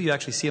 but until you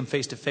actually see them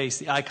face to face,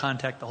 the eye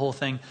contact, the whole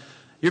thing,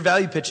 your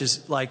value pitch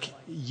is like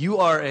you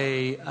are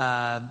a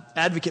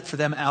advocate for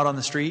them out on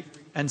the street.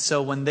 And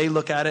so when they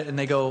look at it and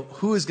they go,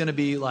 who is going to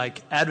be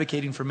like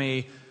advocating for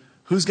me?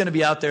 Who's going to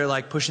be out there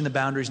like pushing the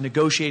boundaries,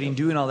 negotiating,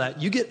 doing all that?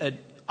 You get an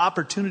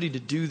opportunity to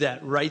do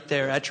that right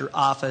there at your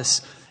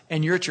office,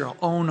 and you're at your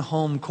own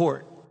home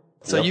court.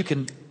 So you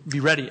can be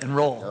ready and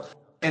roll. Yep.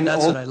 And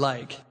that's what I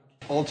like.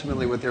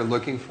 Ultimately, what they're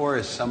looking for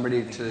is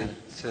somebody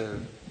to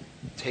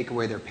take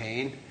away their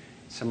pain,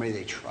 somebody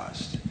they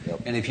trust.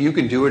 Yep. And if you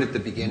can do it at the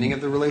beginning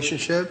of the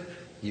relationship,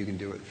 you can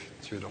do it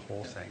through the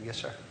whole thing. Yes,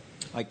 sir.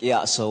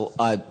 So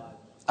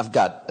I've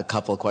got a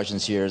couple of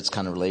questions here. It's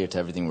kind of related to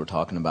everything we're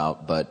talking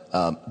about. But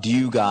do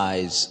you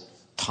guys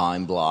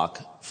time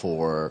block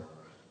for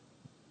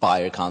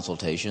buyer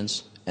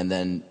consultations? And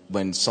then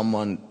when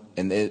someone...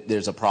 And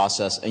there's a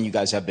process, and you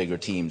guys have bigger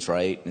teams,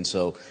 right? And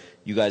so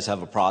you guys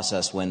have a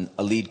process when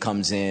a lead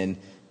comes in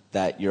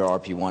that your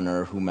RP1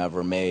 or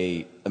whomever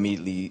may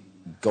immediately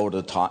go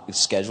to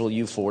schedule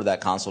you for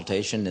that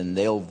consultation, and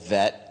they'll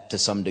vet to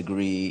some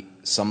degree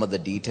some of the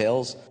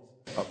details.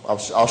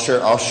 I'll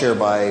share how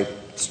it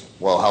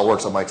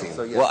works on my team.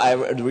 So,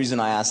 Well, the reason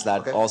I asked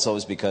that also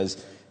is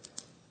because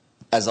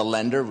as a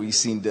lender, we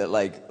seem to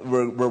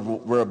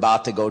we're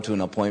about to go to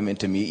an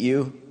appointment to meet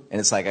you. And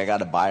it's like, I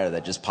got a buyer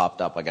that just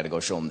popped up. I got to go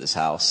show them this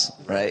house,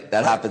 right?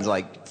 That happens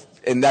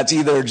and that's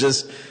either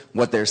just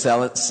what they're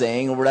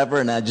saying or whatever.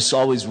 And I just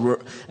always,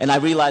 and I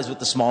realize with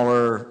the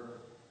smaller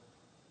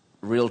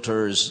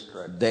realtors,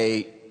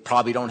 they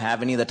probably don't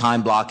have any of the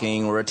time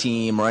blocking or a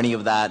team or any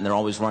of that. And they're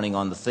always running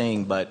on the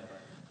thing. But,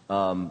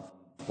 well,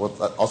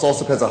 it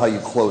also depends on how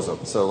you close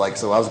them. So I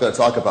was going to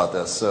talk about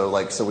this. So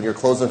when you're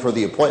closing for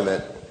the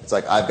appointment, it's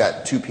like, I've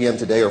got 2 p.m.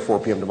 today or 4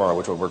 p.m. tomorrow.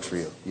 Which one works for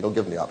you? You don't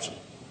give them the option.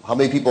 How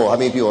many people I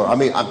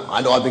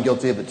know I've been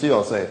guilty of it too.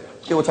 I'll say,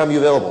 okay, what time are you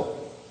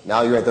available?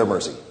 Now you're at their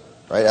mercy,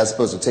 right? As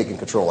opposed to taking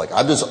control. Like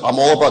I'm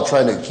all about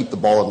trying to keep the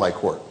ball in my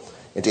court.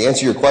 And to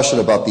answer your question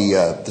about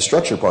the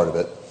structure part of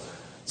it,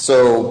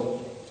 so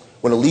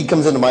when a lead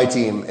comes into my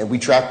team and we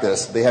track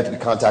this, they have to be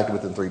contacted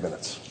within 3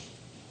 minutes.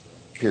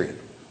 Period.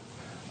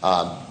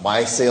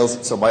 My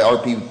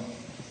RP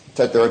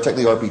There are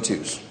technically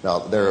RP2s. Now,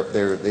 they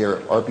are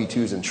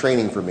RP2s in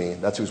training for me.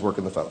 That's who's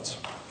working the phones.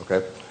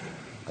 Okay?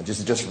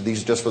 These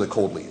are just for the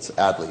cold leads,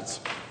 ad leads.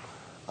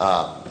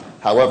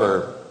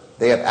 However,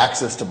 they have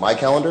access to my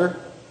calendar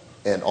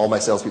and all my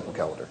salespeople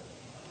calendar.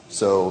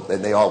 So,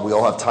 and we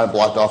all have time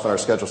blocked off in our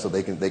schedule, so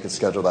they can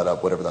schedule that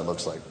up, whatever that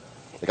looks like.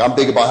 Like, I'm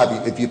big about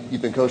having, if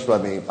you've been coached by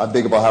me, I'm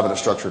big about having a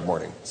structured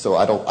morning. So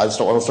I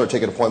don't start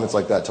taking appointments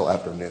like that till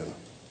afternoon.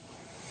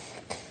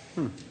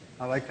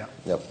 I like that.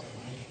 Yep.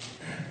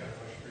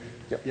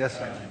 Yes,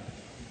 sir.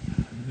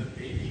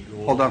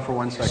 Hold on for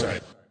 1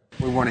 second.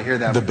 We want to hear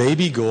that. The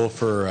baby goal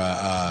for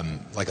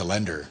like a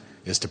lender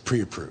is to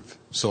pre-approve.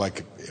 So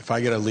like if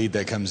I get a lead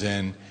that comes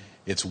in,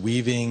 it's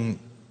weaving,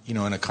 in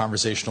a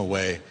conversational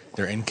way,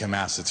 their income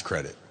assets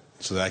credit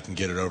so that I can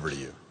get it over to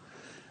you.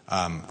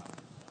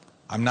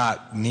 I'm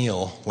not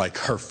Neil,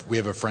 we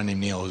have a friend named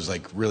Neil who's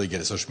like really good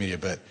at social media,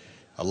 but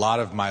a lot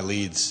of my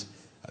leads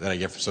that I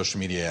get from social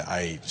media,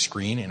 I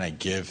screen and I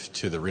give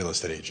to the real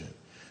estate agent.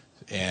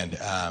 And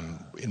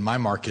in my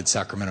market,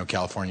 Sacramento,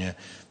 California,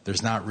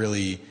 there's not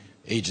really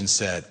agents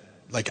that,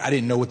 I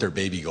didn't know what their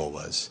baby goal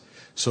was.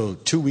 So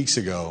 2 weeks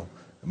ago,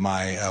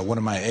 one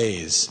of my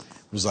A's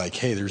was like,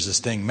 hey, there's this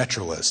thing,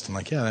 MetroList. I'm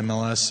like, yeah,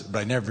 MLS, but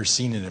I'd never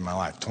seen it in my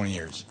life, 20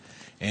 years.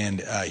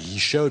 And he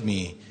showed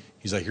me,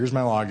 he's like, here's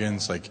my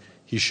logins.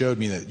 He showed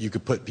me that you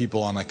could put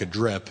people on a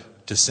drip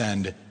to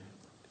send,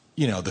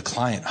 the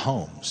client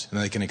homes, and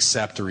they can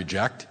accept or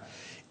reject.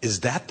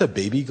 Is that the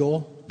baby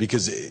goal?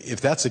 Because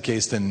if that's the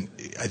case, then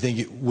I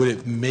think would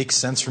it make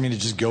sense for me to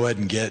just go ahead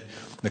and get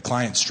the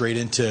client straight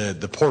into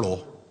the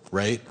portal,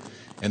 right?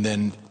 And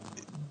then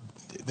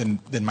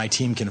my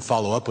team can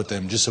follow up with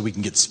them just so we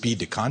can get speed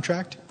to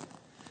contract?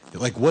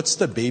 What's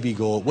the baby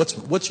goal?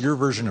 What's your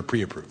version of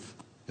pre-approve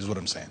is what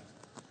I'm saying.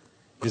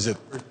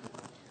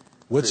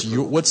 What's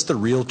the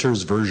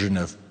realtor's version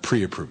of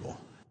pre-approval?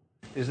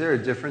 Is there a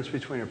difference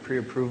between a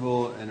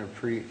pre-approval and a No,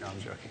 I'm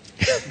joking.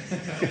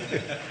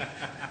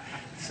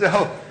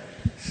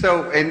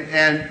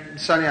 And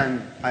Sonny,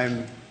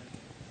 I'm.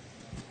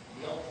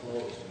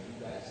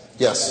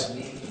 Yes.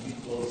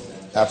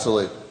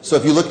 Absolutely. So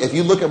if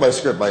you look at my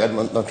script, I'm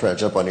not trying to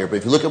jump on here, but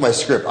if you look at my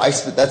script,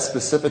 that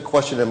specific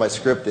question in my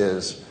script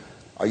is,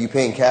 are you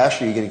paying cash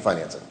or are you getting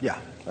financing? Yeah.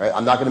 All right?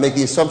 I'm not going to make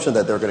the assumption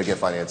that they're going to get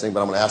financing,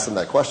 but I'm going to ask them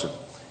that question.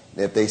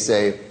 And if they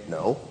say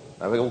no,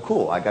 I'm going to go,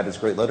 cool, I got this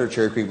great letter,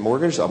 Cherry Creek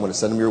Mortgage, I'm going to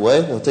send them your way,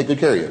 and they'll take good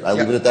care of you. I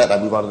leave it at that, and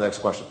I move on to the next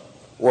question.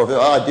 Or if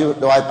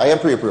I am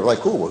pre-approved, I'm like,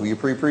 cool, who are you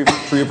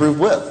pre-approved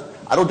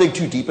with? I don't dig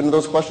too deep into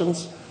those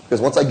questions,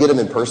 because once I get them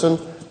in person,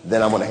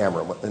 then I'm going to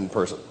hammer them in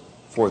person.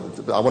 I want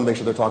to make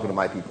sure they're talking to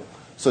my people.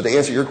 So to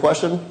answer your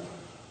question,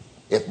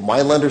 if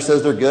my lender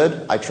says they're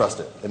good, I trust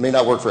it. It may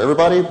not work for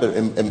everybody, but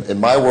in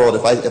my world,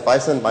 if I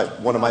send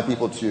one of my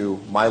people to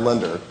my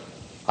lender,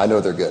 I know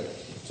they're good.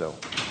 So.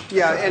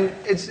 Yeah, and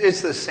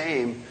it's the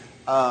same.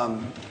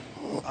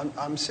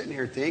 I'm sitting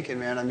here thinking,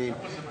 man. I mean,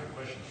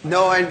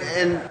 no,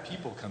 and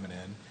people coming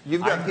in.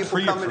 You've got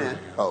people coming in.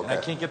 Oh, okay. I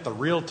can't get the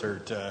realtor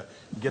to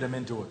get them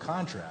into a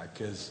contract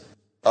because.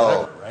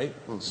 Right?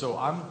 So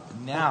I'm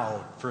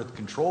now, for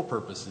control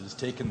purposes,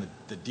 taking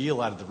the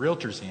deal out of the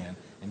realtor's hand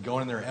and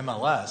going in their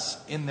MLS,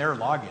 in their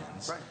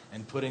logins,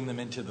 and putting them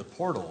into the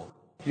portal.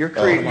 You're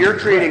creating a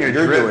drip.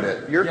 You're doing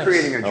it. You're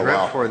creating a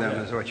drip for them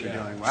is what you're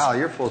doing. Wow,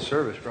 you're full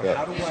service, bro. Yeah.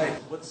 How do I,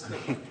 what's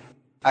the...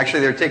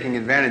 Actually, they're taking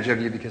advantage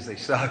of you because they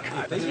suck.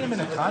 If they get them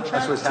in a contract,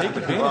 that's what's take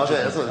happening. advantage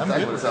That's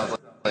exactly what it sounds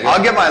like.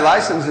 I'll get my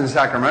license in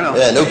Sacramento.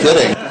 Yeah, no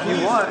kidding. If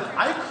you want.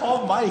 I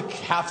call Mike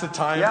half the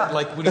time,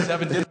 when he's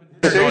having dinner.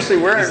 Seriously,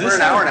 we're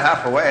an hour and a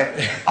half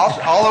away.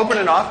 I'll open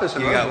an office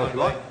in Roseville if you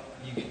want.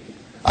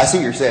 I see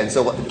what you're saying.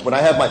 So when I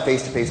have my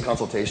face-to-face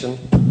consultation,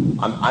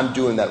 I'm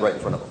doing that right in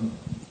front of them.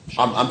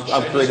 I'm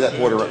creating that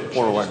portal right in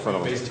front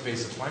of them.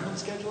 Face-to-face appointment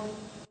scheduling?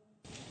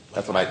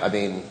 That's what I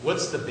mean.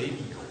 What's the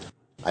baby goal?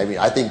 I mean,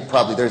 I think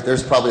probably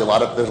there's probably a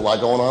lot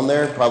going on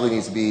there. Probably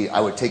needs to be. I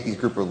would take these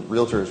group of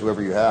realtors,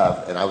 whoever you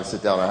have, and I would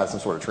sit down and have some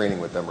sort of training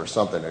with them or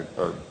something.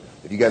 Or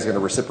if you guys are going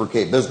to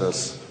reciprocate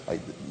business,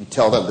 you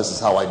tell them this is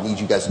how I need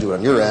you guys to do it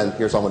on your end.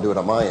 Here's how I'm going to do it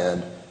on my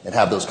end, and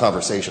have those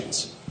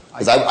conversations.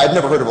 Because I've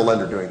never heard of a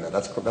lender doing that.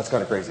 That's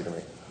kind of crazy to me.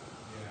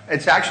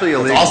 It's actually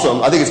illegal. It's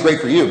awesome. I think it's great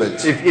for you,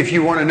 but if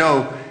you want to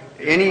know,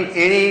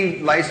 any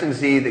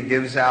licensee that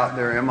gives out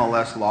their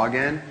MLS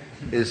login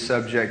is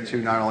subject to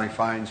not only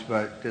fines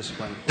but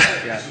discipline.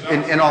 Yeah,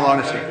 in all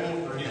honesty.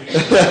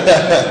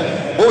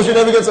 What was your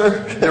name again,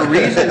 sir?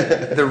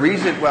 The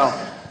reason. Well,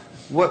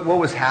 what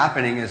was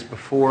happening is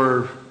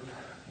before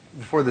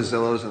the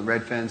Zillows and the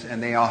Redfins,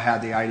 and they all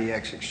had the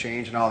IDX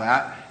exchange and all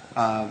that.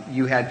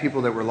 You had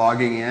people that were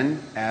logging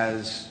in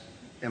as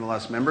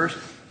MLS members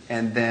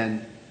and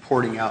then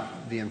porting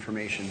out the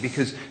information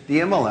because the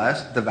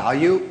MLS, the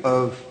value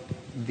of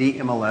the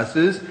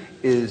MLSs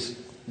is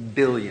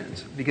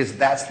billions because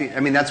that's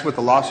what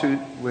the lawsuit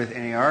with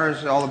NAR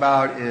is all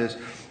about is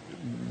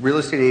real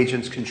estate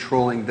agents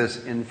controlling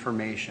this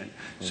information.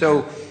 Mm-hmm.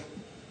 So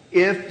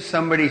if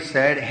somebody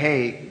said,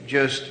 hey,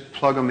 just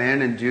plug them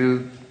in and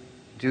do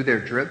their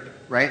drip,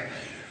 right?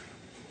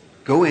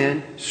 Go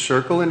in,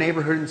 circle a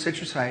neighborhood in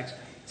Citrus Heights,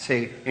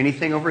 say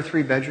anything over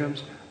 3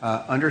 bedrooms,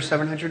 under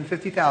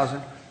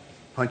 750,000,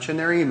 punch in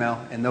their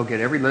email, and they'll get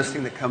every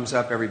listing that comes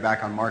up, every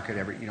back on market,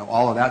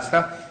 all of that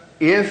stuff.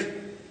 If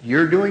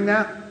you're doing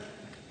that,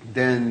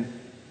 then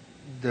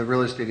the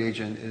real estate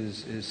agent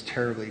is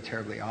terribly,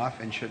 terribly off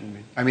and shouldn't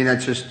be. I mean,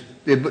 that's just,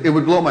 it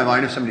would blow my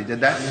mind if somebody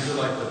did that. These are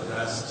like the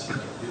best.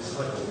 It's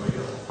like a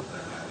whale.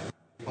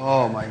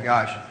 Oh my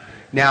gosh.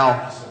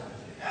 Now,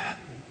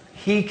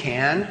 he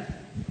can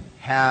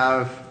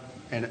have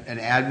an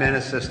admin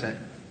assistant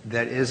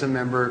that is a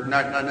member,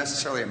 not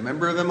necessarily a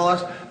member of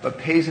MLS, but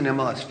pays an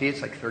MLS fee.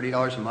 It's like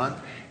 $30 a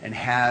month and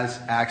has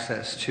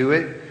access to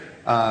it.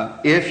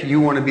 If you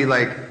want to be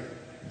like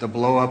the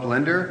blow-up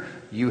lender,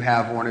 you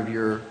have one of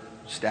your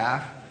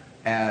staff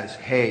as,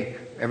 hey,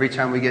 every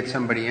time we get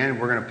somebody in,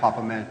 we're going to pop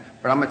them in.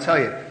 But I'm going to tell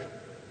you,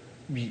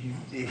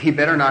 he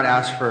better not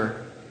ask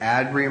for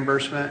ad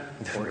reimbursement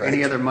or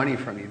any other money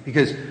from you.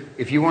 Because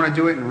if you want to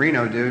do it in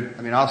Reno, dude,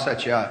 I mean, I'll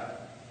set you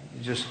up.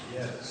 Just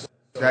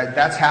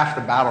that's half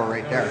the battle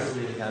right there.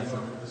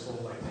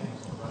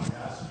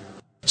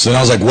 So then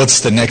I was like,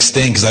 what's the next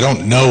thing? Because I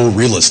don't know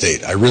real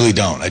estate. I really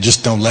don't. I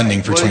just know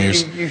lending for 20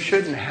 years. You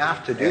shouldn't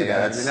have to do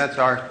that. I mean, that's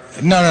our...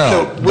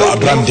 No.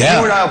 But I'm down.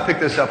 You and I will pick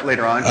this up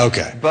later on.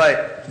 Okay.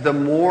 But the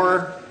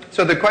more...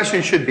 So the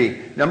question should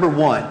be, number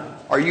one,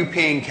 are you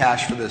paying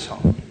cash for this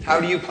home? How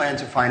do you plan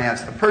to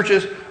finance the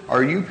purchase?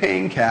 Are you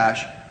paying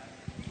cash?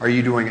 Are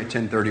you doing a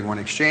 1031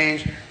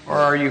 exchange? Or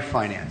are you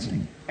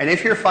financing? And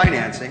if you're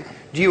financing,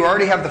 do you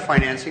already have the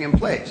financing in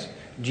place?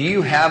 Do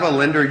you have a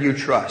lender you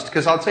trust?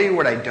 Because I'll tell you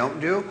what I don't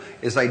do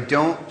is I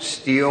don't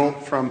steal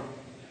from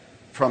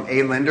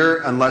a lender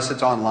unless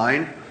it's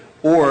online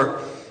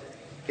or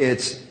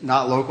it's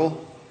not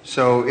local.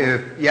 So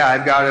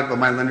I've got it, but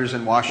my lender's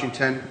in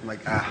Washington. I'm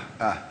like,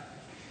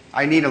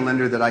 I need a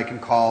lender that I can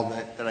call,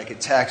 that I could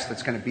text,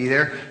 that's going to be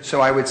there. So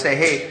I would say,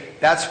 hey,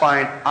 that's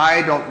fine.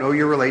 I don't know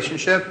your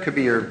relationship. Could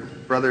be your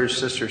brother's,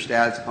 sister's,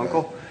 dad's,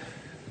 uncle.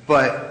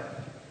 But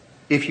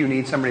if you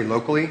need somebody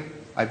locally,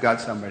 I've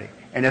got somebody.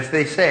 And if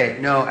they say,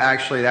 no,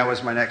 actually, that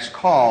was my next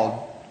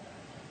call,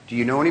 do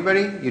you know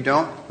anybody? You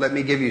don't? Let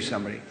me give you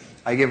somebody.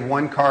 I give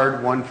one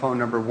card, one phone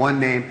number, one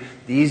name.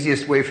 The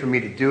easiest way for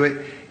me to do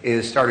it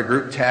is start a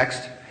group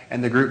text.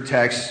 And the group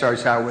text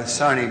starts out with,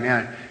 Sonny,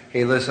 man,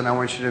 hey, listen, I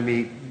want you to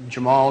meet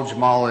Jamal.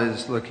 Jamal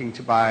is looking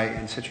to buy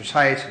in Citrus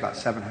Heights about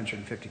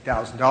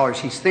 $750,000.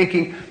 He's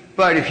thinking,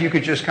 but if you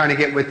could just kind of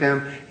get with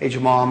him, hey,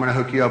 Jamal, I'm going to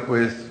hook you up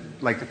with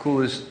like the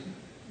coolest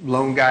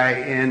loan guy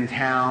in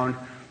town.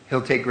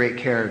 He'll take great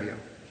care of you.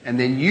 And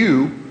then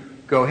you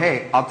go,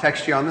 hey, I'll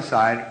text you on the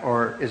side,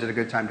 or is it a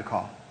good time to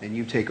call? And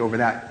you take over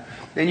that.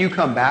 Then you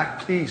come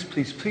back,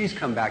 please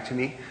come back to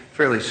me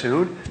fairly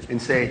soon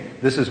and say,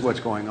 this is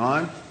what's going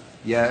on.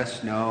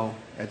 Yes, no,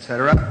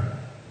 etc.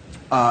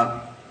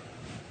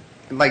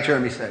 Like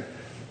Jeremy said,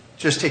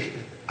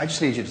 I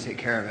just need you to take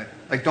care of it.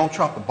 Like, don't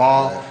drop the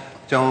ball.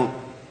 Don't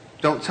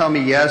tell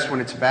me yes when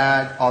it's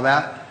bad, all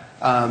that.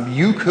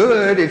 You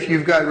could, if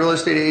you've got real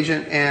estate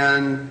agent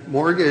and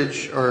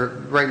mortgage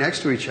or right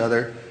next to each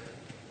other,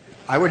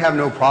 I would have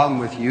no problem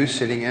with you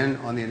sitting in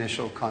on the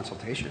initial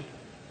consultation.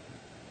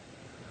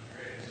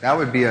 That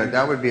would be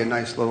a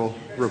nice little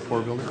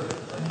rapport builder.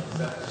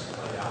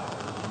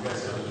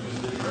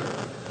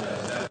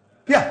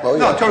 Yeah,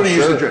 totally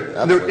use the drip.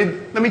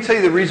 Let me tell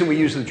you the reason we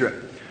use the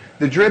drip.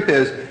 The drip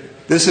is,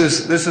 this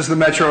is the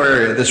metro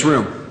area, this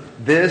room.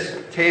 This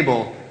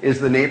table is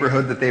the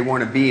neighborhood that they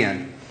want to be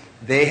in.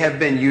 They have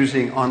been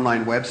using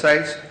online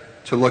websites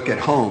to look at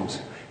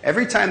homes.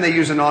 Every time they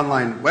use an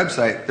online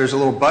website, there's a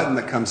little button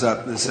that comes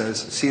up that says,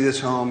 see this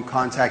home,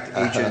 contact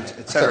agent,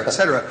 et cetera, et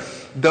cetera.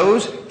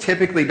 Those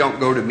typically don't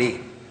go to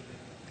me.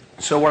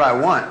 So what I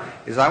want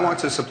is I want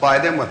to supply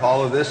them with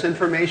all of this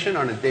information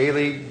on a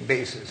daily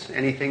basis.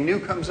 Anything new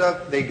comes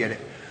up, they get it.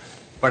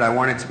 But I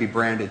want it to be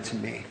branded to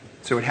me.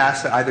 So it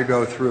has to either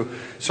go through,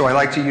 so I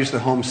like to use the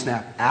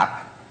HomeSnap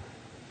app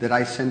that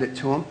I send it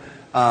to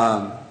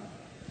them.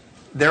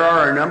 There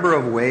are a number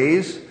of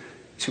ways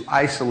to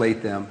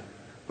isolate them,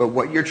 but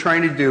what you're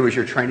trying to do is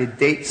you're trying to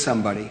date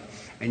somebody,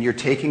 and you're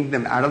taking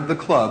them out of the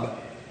club,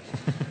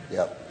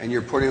 and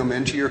you're putting them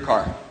into your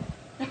car.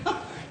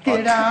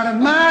 Get out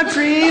of my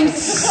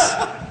dreams.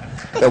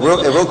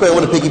 Real quick, I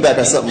want to piggyback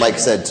on something Mike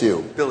said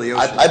too. Billy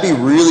Ocean. I'd be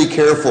really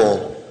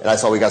careful, and I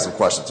saw we got some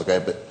questions,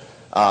 okay? But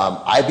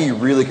I'd be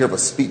really careful,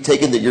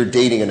 taking your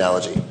dating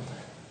analogy.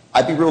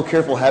 I'd be real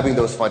careful having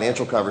those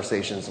financial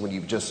conversations when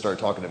you just start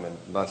talking to them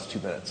in less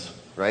than 2 minutes,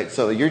 right?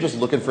 So you're just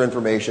looking for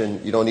information.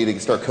 You don't need to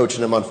start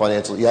coaching them on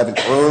financial. You haven't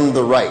earned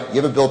the right.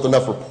 You haven't built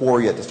enough rapport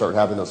yet to start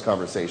having those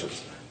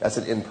conversations. That's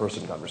an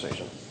in-person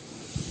conversation,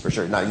 for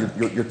sure. Now,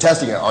 you're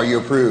testing it. Are you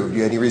approved? Do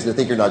you have any reason to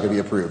think you're not going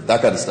to be approved?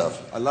 That kind of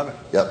stuff. I love it.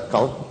 Yep.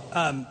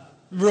 Colin?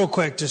 Real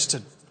quick, just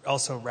to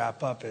also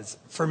wrap up, is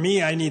for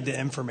me, I need the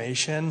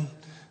information.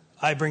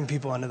 I bring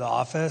people into the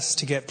office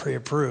to get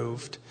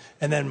pre-approved.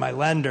 And then my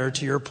lender,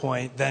 to your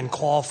point, then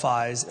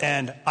qualifies.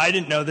 And I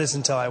didn't know this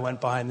until I went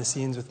behind the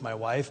scenes with my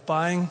wife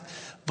buying.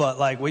 But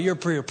like what your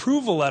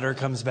pre-approval letter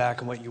comes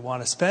back and what you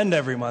want to spend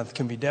every month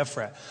can be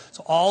different.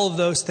 So all of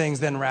those things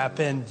then wrap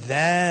in.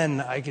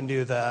 Then I can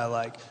do the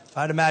like, if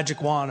I had a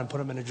magic wand and put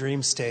them in a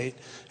dream state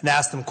and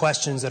ask them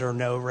questions that are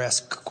no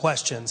risk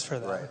questions for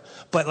them. Right.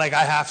 But like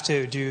I have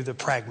to do the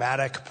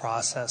pragmatic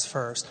process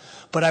first.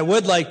 But I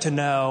would like to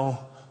know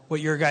what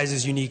your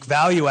guys' unique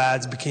value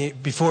adds became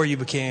before you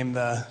became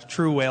the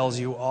true whales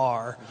you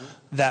are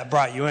that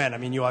brought you in. I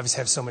mean, you obviously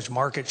have so much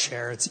market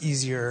share. It's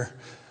easier,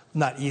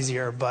 not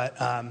easier, but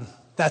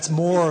that's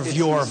more of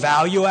your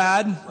value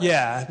add. Right.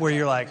 Yeah, where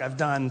you're like, I've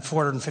done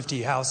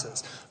 450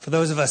 houses. For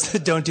those of us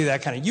that don't do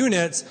that kind of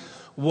units,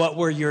 what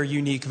were your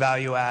unique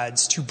value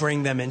adds to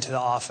bring them into the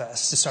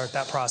office to start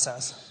that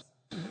process?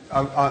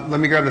 Let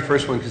me grab the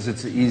first one because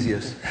it's the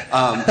easiest.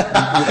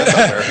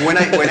 When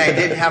I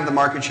didn't have the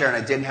market share and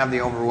I didn't have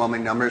the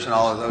overwhelming numbers and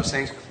all of those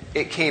things,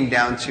 it came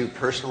down to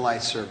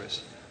personalized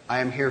service. I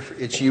am here for,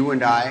 it's you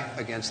and I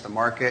against the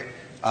market.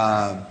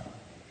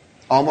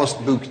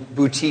 Almost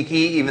boutique-y,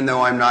 even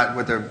though I'm not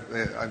with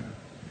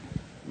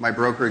my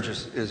brokerage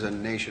is a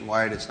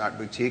nationwide, it's not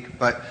boutique.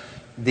 But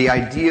the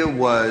idea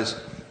was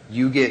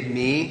you get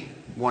me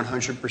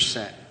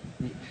 100%.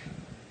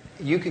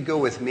 You could go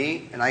with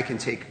me, and I can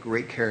take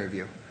great care of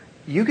you.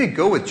 You could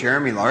go with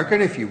Jeremy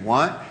Larkin if you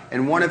want,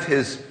 and one of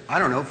his,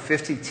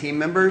 50 team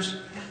members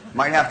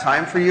might have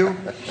time for you.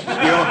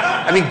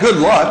 Good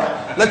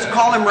luck. Let's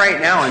call him right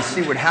now and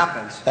see what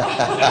happens.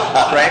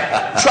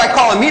 Right? Try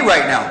calling me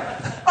right now.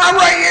 I'm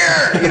right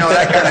here.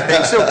 That kind of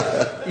thing.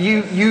 So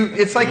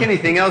it's like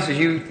anything else. Is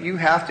you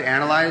have to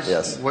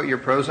analyze what your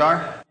pros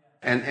are,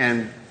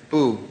 and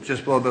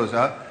just blow those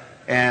up.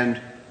 And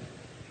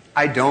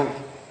I don't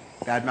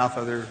badmouth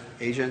other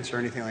agents or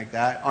anything like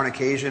that. On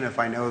occasion, if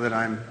I know that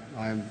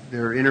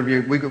they're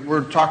interviewing,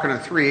 we're talking to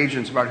 3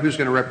 agents about who's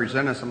going to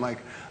represent us. I'm like,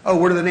 oh,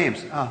 what are the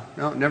names? Oh,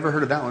 no, never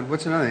heard of that one.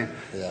 What's another name?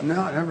 Yeah.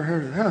 No, I never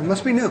heard of that.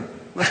 Must be new.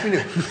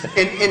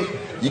 And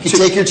you can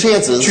take your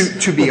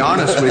chances. To be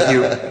honest with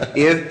you,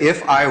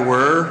 if I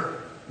were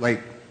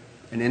like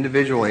an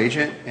individual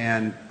agent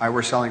and I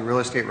were selling real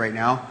estate right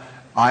now,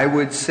 I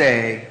would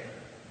say,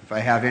 if I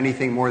have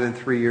anything more than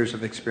 3 years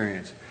of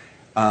experience,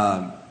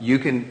 you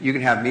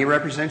can have me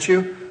represent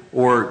you,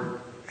 or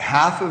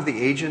half of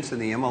the agents in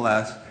the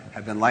MLS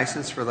have been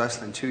licensed for less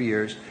than 2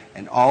 years,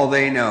 and all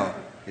they know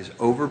is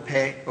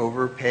overpay,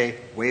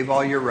 waive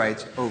all your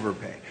rights,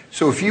 overpay.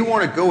 So if you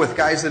want to go with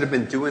guys that have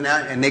been doing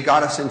that and they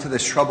got us into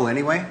this trouble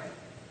anyway,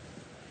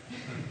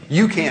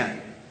 you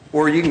can.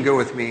 Or you can go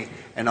with me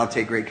and I'll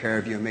take great care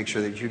of you and make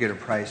sure that you get a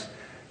price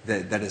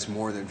that is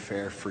more than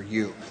fair for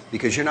you.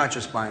 Because you're not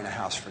just buying a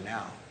house for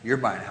now, you're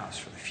buying a house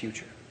for the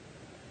future.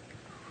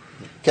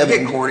 Kevin,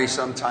 I get corny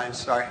sometimes,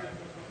 sorry.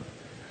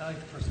 I like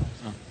the first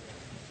one.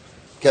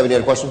 Kevin, you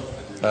had a question?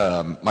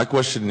 My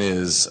question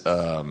is,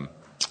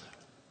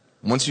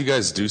 once you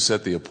guys do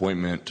set the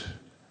appointment,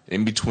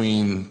 in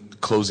between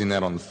closing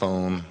that on the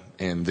phone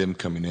and them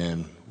coming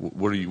in,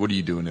 what are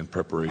you doing in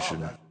preparation?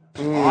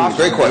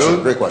 Great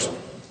question.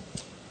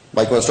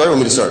 Mike, you want to start or want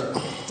me to start?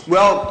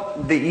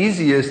 Well, the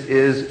easiest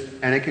is,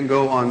 and it can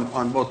go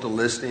on both the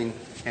listing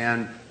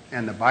and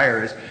the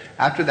buyer, is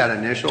after that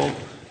initial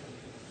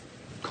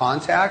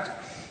contact,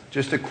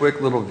 just a quick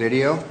little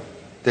video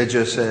that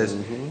just says,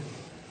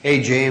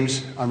 hey,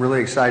 James, I'm really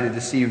excited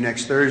to see you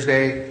next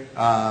Thursday.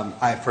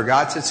 I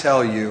forgot to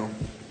tell you,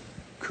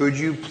 could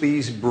you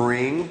please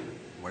bring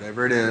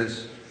whatever it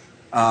is,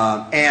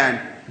 and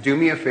do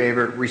me a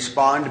favor,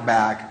 respond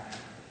back.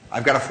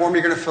 I've got a form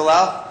you're going to fill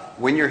out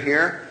when you're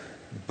here,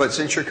 but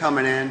since you're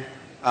coming in,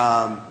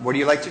 what do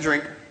you like to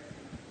drink?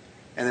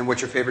 And then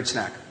what's your favorite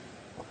snack?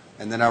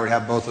 And then I would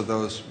have both of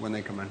those when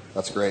they come in.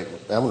 That's great.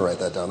 I'm going to write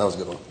that down. That was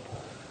a good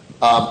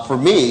one. For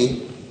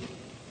me,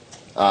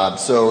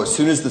 so as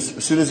soon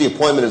as the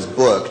appointment is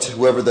booked,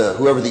 whoever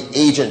the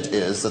agent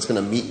is that's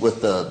going to meet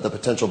with the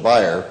potential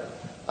buyer,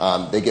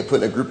 they get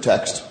put in a group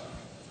text.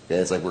 Okay,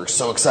 it's like, we're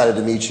so excited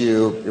to meet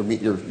you.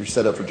 You're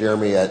set up for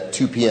Jeremy at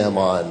 2 p.m.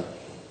 on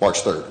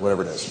March 3rd,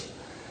 whatever it is.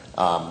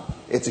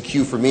 It's a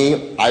cue for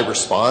me. I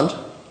respond,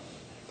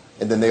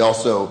 and then they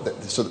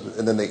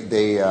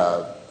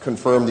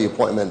confirm the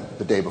appointment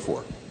the day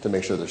before to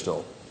make sure they're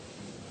still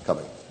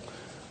coming.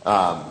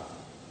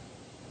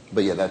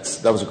 But yeah,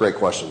 that was a great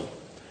question.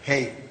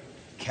 Hey,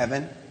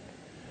 Kevin,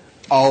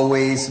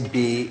 always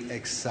be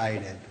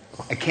excited.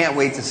 I can't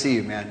wait to see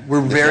you, man.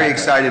 We're very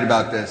excited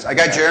about this. I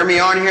got Jeremy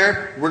on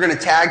here. We're going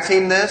to tag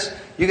team this.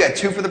 You got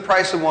 2 for the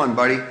price of 1,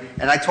 buddy.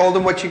 And I told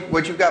him what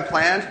you've got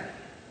planned,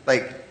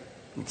 like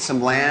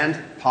some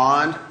land,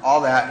 pond,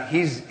 all that.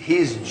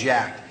 He's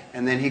jacked.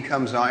 And then he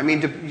comes on. I mean,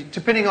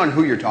 depending on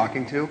who you're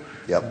talking to.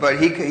 Yep. But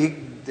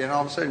then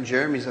all of a sudden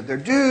Jeremy's up there.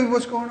 Dude,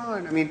 what's going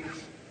on? I mean,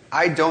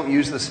 I don't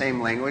use the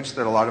same language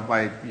that a lot of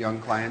my young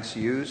clients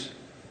use.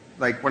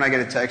 Like when I get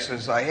a text and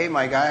it's like, hey,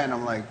 my guy, and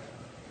I'm like,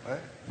 what?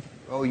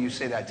 Oh, you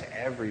say that to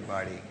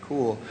everybody.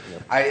 Cool.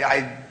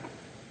 Yep.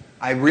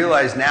 I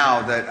realize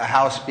now that a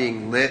house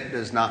being lit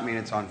does not mean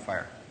it's on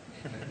fire.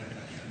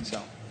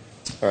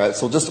 All right,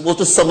 so we'll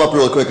just sum up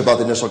really quick about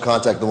the initial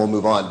contact, then we'll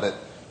move on. But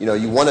you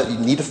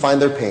need to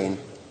find their pain.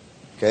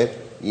 Okay,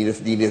 you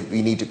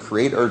need to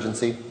create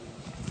urgency.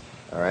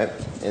 All right,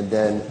 and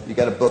then you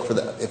got to book for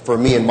that. For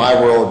me, in my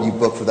world, you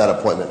book for that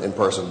appointment in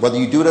person. Whether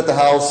you do it at the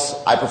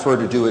house, I prefer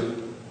to do it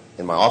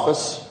in my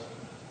office.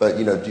 But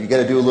you got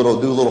to do a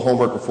little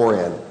homework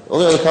beforehand. The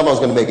only other comment I was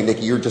going to make, and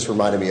Nikki, you just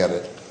reminded me of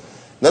it.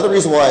 Another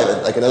reason why,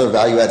 like another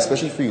value add,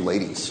 especially for you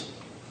ladies,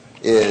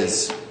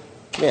 is,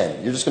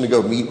 man, you're just going to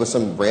go meet with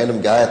some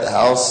random guy at the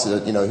house.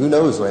 Who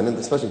knows, Landon?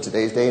 Especially in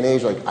today's day and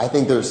age. Like, I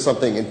think there's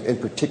something in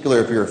particular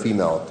if you're a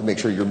female to make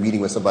sure you're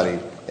meeting with somebody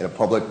in a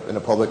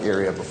public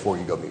area before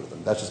you go meet with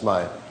them. That's just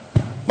my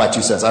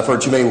 2 cents. I've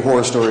heard too many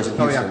horror stories in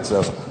Houston. So,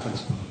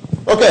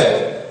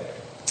 okay,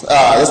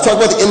 let's talk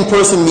about the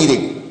in-person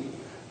meeting.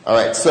 All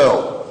right,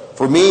 so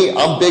for me,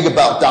 I'm big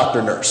about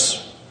doctor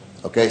nurse.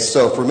 Okay,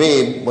 so for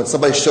me, when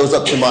somebody shows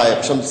up to my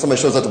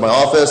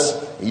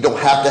office, you don't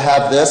have to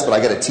have this, but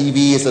I got a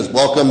TV. It says,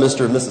 "Welcome,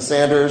 Mr. and Mrs.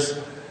 Sanders."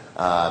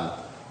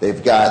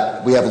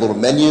 We have a little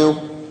menu,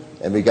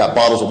 and we got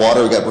bottles of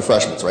water. We got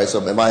refreshments, right?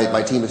 So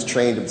my team is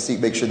trained to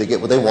make sure they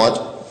get what they want.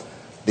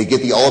 They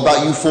get the All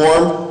About You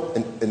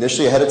form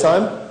initially ahead of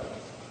time.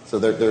 So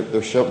they're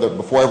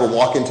before I ever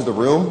walk into the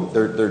room,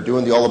 they're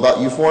doing the All About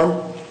You form,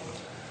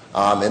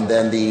 and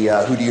then the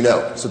Who Do You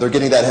Know? So they're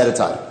getting that ahead of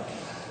time.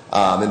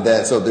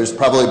 So there's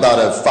probably about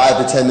a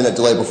 5 to 10 minute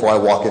delay before I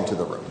walk into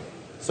the room.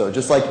 So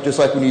just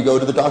like when you go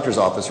to the doctor's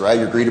office, right?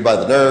 You're greeted by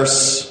the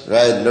nurse,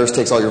 right? The nurse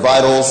takes all your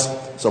vitals.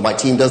 So my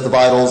team does the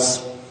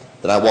vitals.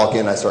 Then I walk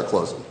in and I start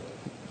closing.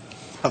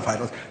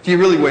 Vitals. Do you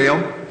really weigh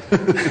them?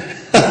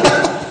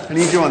 I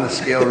need you on the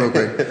scale real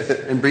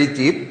quick. And breathe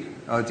deep.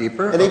 Oh,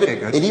 deeper? And even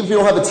if you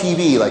don't have a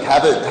TV, like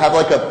have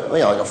like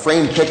a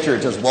framed picture.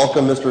 It says,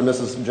 "Welcome, Mr. and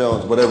Mrs.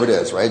 Jones," whatever it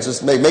is, right?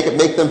 Just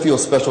make them feel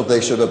special if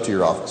they showed up to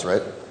your office,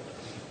 right?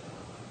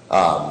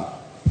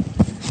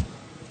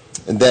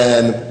 And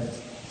then,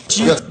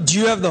 do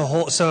you have the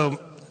whole? So,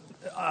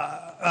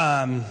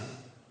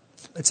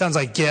 it sounds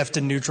like gift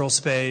and neutral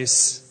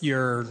space.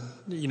 Your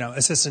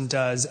assistant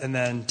does, and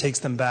then takes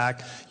them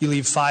back. You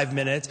leave 5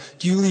 minutes.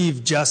 Do you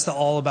leave just the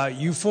All About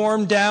You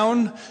form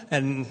down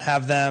and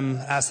ask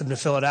them to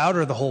fill it out,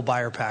 or the whole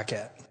buyer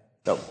packet?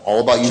 No, All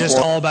About You. Just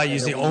form, All About You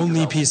is the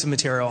only piece of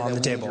material on the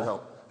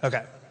table.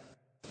 Okay.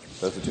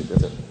 That's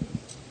it.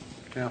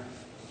 Yeah.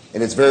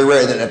 And it's very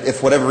rare that if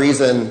for whatever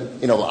reason,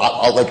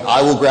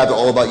 I will grab the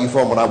All About You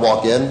form when I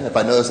walk in. If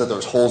I notice that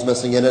there's holes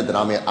missing in it, then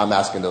I'm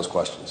asking those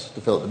questions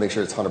to make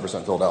sure it's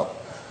 100% filled out.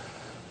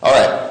 All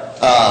right.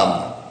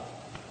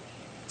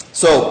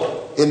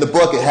 So in the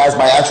book, it has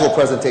my actual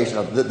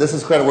presentation. This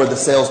is kind of where the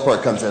sales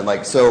part comes in.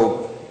 Like,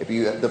 so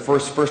the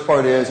first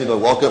part is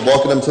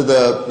welcome them to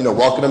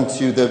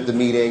the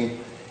meeting,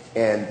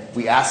 and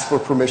we ask for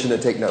permission to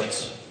take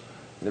notes.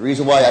 And the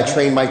reason why I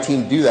train my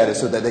team to do that is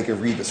so that they can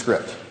read the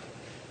script.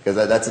 Because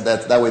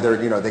that way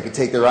they can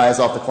take their eyes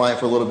off the client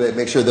for a little bit,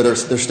 make sure that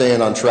they're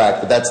staying on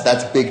track. But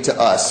that's big to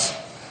us.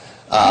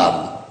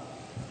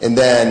 And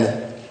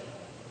then,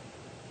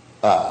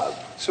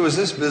 so is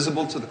this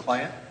visible to the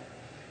client?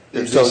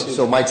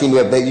 So my team,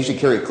 they usually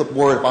carry a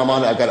clipboard. If I'm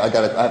on it, I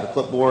have a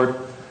clipboard.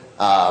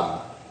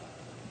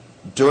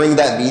 During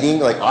that meeting,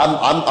 like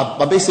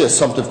I'm basically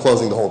assumptive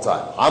closing the whole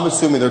time. I'm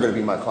assuming they're going to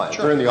be my client.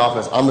 Sure. During the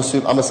office, I'm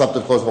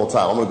assumptive closing the whole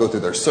time. I'm going to go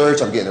through their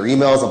search. I'm getting their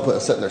emails. I'm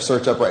setting their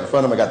search up right in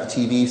front of them. I got the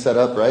TV set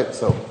up, right?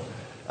 So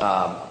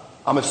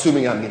I'm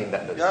assuming I'm meeting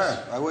that business.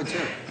 Yeah, I would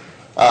too.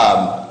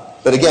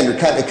 But again, you're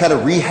kind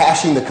of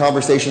rehashing the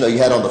conversation that you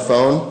had on the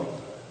phone.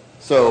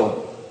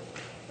 So,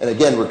 and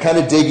again, we're kind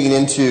of digging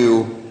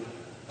into,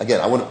 again,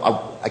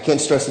 I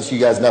can't stress this to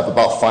you guys enough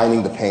about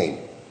finding the pain.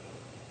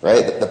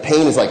 Right? The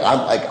pain is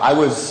I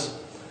was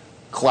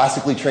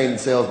classically trained in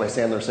sales by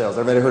Sandler Sales.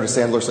 Everybody heard of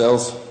Sandler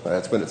Sales?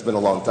 It's been a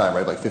long time,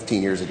 right? Like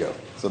 15 years ago.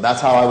 So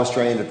that's how I was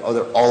trained.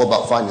 They're all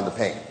about finding the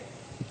pain.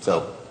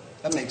 So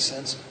that makes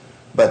sense.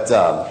 But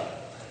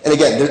and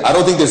again, I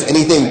don't think there's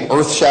anything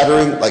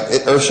earth-shattering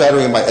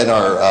in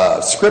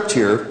our script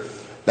here.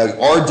 Now we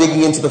are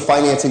digging into the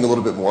financing a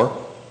little bit more,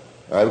 all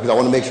right? Because I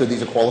want to make sure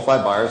these are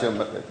qualified buyers.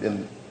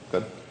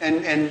 Good.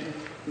 And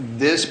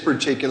this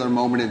particular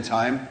moment in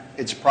time,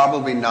 it's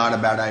probably not a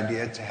bad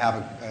idea to have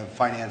a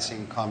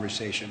financing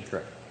conversation.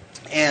 Correct.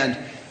 And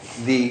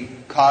the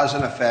cause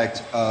and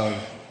effect of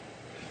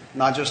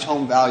not just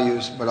home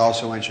values, but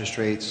also interest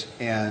rates.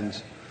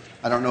 And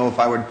I don't know if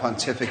I would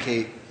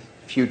pontificate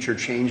future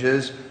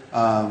changes.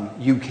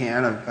 You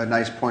can. A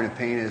nice point of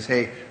pain is,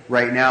 hey,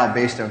 right now,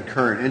 based on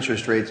current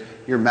interest rates,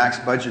 your max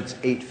budget's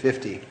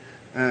 $850.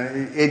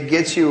 It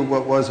gets you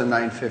what was a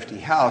 $950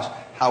 house.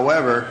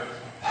 However,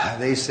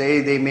 they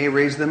say they may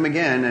raise them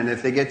again, and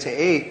if they get to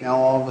 8, now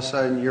all of a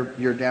sudden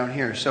you're down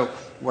here. So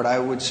what I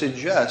would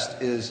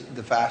suggest is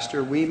the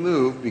faster we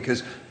move,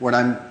 because what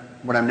I'm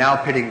now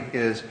pitting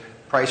is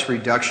price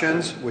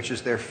reductions, which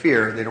is their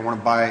fear. They don't want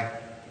to buy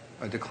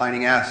a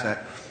declining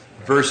asset,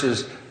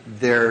 versus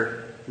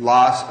their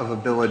loss of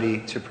ability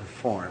to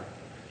perform.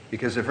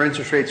 Because if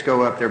interest rates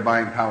go up, their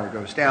buying power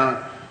goes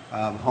down.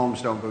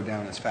 Homes don't go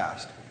down as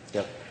fast.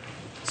 Yep.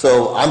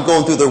 So I'm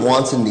going through their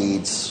wants and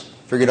needs,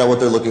 figuring out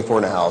what they're looking for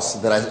in a house.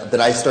 Then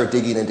I start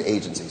digging into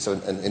agency. So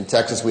in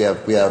Texas, we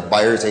have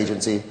buyer's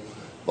agency.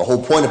 The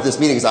whole point of this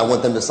meeting is I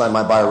want them to sign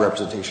my buyer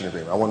representation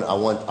agreement. I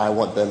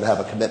want them to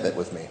have a commitment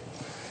with me.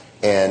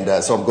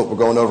 And so we're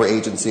going over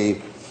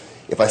agency.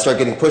 If I start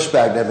getting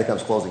pushback, then it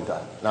becomes closing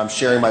time. And I'm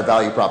sharing my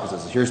value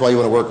propositions. Here's why you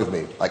want to work with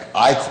me. Like,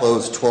 I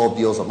close 12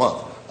 deals a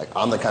month. Like,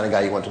 I'm the kind of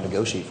guy you want to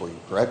negotiate for you,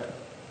 correct?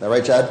 Is that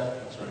right, Chad?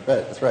 That's right.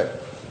 Right, that's right.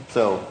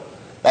 So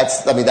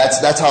that's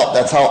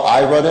how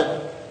I run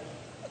it.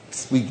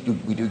 We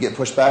do get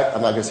pushback.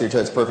 I'm not going to say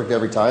it's perfect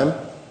every time.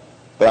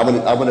 But I'm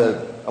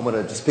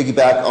gonna just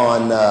piggyback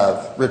on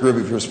Rick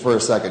Ruby for a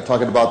second,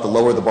 talking about the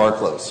lower the bar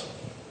close.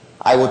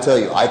 I will tell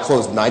you, I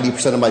close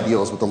 90% of my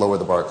deals with the lower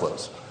the bar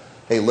close.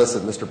 Hey,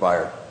 listen, Mr.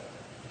 Buyer,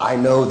 I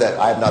know that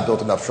I have not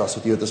built enough trust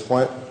with you at this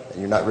point, and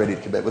you're not ready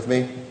to commit with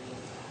me.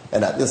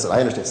 And listen, I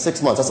understand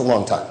 6 months, that's a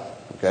long time,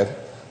 okay?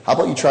 How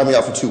about you try me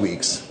out for 2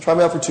 weeks? Try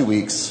me out for 2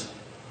 weeks.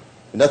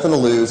 Nothing to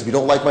lose. If you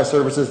don't like my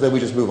services, then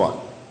we just move on.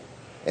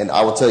 And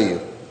I will tell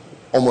you,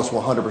 almost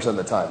 100% of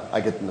the time,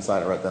 I get them to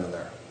sign it right then and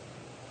there.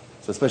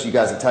 So especially you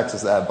guys in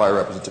Texas that have buyer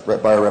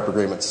rep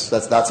agreements,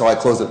 that's how I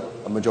close it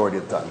a majority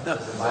of the time.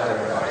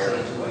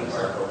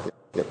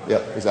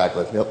 Yep,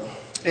 exactly. Yep.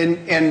 And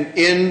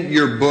in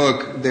your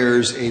book,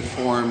 there's a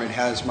form. It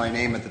has my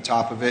name at the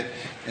top of it,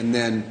 and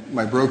then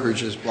my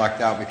brokerage is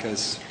blocked out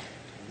because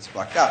it's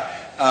blocked out.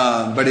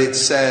 But it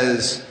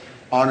says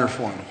honor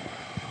form.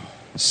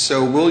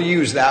 So we'll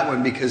use that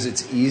one because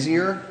it's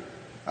easier.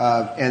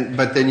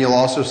 But then you'll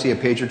also see a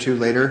page or two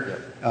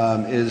later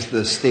is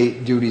the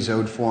state duties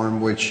owed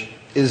form, which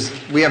is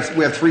we have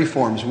 3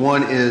 forms.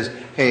 One is,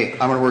 hey,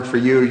 I'm going to work for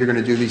you. You're going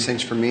to do these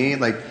things for me.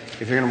 Like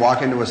if you're going to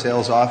walk into a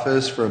sales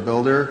office for a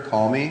builder,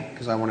 call me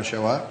because I want to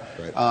show up.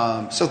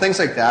 Right. So things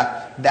like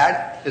that.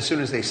 That as soon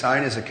as they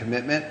sign is a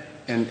commitment.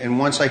 And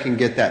once I can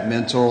get that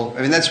mental,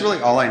 I mean, that's really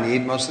all I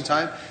need most of the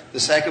time. The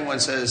second one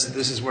says,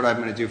 this is what I'm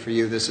going to do for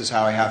you. This is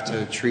how I have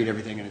to treat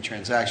everything in a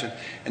transaction.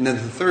 And then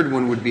the third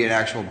one would be an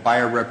actual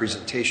buyer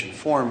representation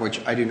form,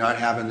 which I do not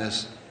have in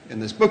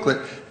this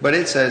booklet. But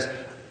it says,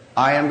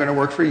 I am going to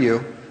work for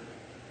you.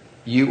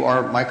 You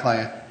are my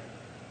client.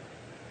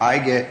 I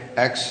get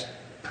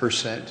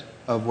X%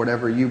 of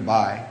whatever you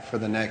buy for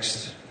the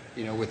next,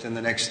 within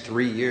the next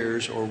 3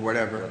 years or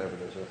whatever.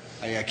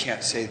 I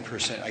can't say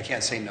percent. I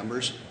can't say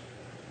numbers.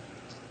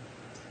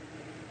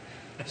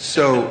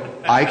 So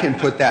I can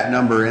put that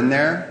number in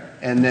there,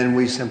 and then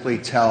we simply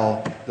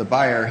tell the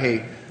buyer,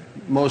 hey,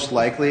 most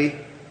likely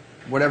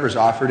whatever's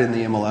offered in the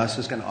MLS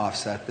is going to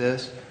offset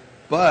this.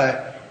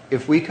 But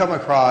if we come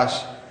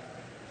across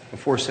a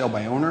for sale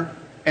by owner,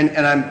 and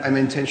I'm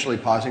intentionally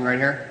pausing right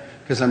here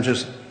because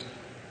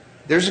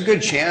there's a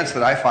good chance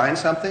that I find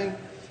something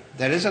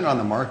that isn't on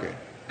the market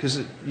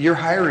because you're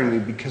hiring me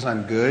because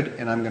I'm good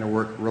and I'm going to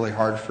work really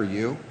hard for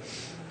you.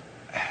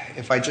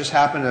 If I just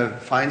happen to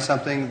find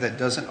something that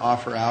doesn't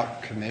offer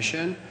out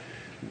commission,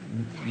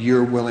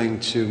 you're willing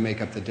to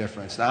make up the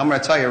difference. Now, I'm going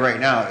to tell you right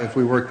now, if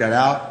we work that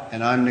out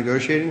and I'm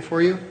negotiating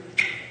for you,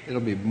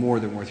 it'll be more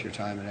than worth your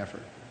time and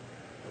effort.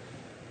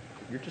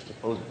 You're just a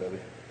poser, baby.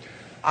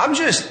 I'm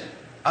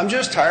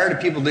just tired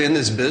of people in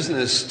this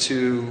business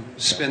to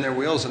spin their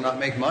wheels and not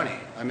make money.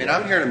 I mean,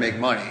 I'm here to make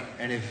money.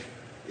 And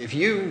if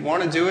you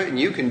want to do it and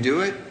you can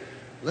do it,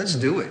 let's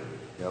do it.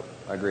 Yep,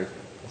 I agree.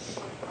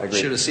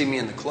 Should have seen me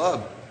in the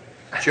club.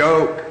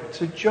 Joke.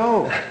 It's a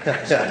joke.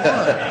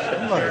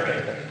 Come on.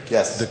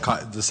 Yes.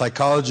 The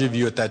psychology of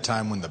you at that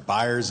time when the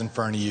buyer's in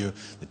front of you,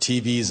 the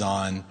TV's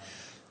on,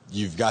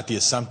 you've got the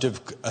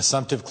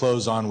assumptive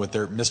close on with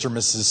their Mr. and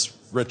Mrs.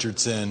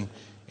 Richardson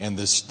and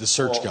the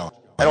search going.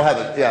 I don't have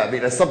it. Yeah, I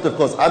mean, assumptive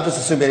close. I'm just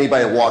assuming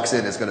anybody that walks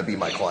in is going to be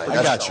my client.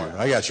 I got you.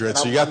 Right?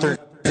 So you got their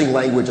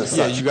language as such.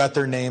 Yeah, you got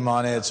their name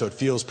on it, so it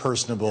feels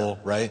personable,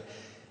 right?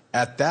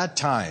 At that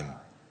time,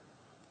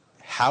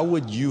 how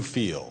would you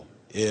feel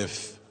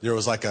if there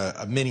was like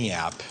a mini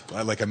app,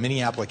 like a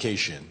mini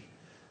application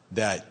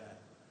that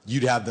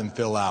you'd have them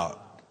fill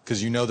out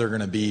because they're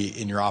going to be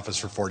in your office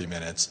for 40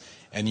 minutes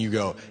and you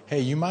go, hey,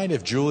 you mind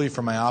if Julie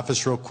from my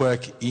office real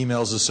quick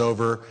emails us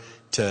over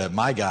to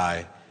my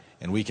guy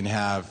and we can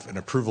have an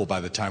approval by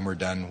the time we're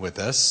done with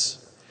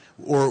this?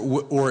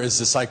 Or is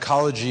the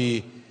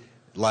psychology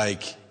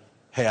like,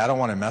 hey, I don't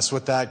want to mess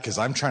with that because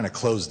I'm trying to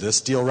close this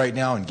deal right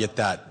now and get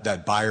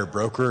that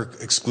buyer-broker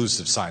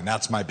exclusive sign.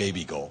 That's my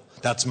baby goal.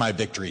 That's my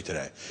victory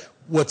today.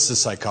 What's the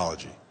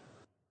psychology?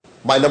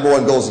 My number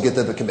one goal is to get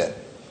them to commit.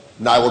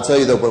 Now, I will tell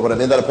you, though, when I'm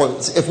in that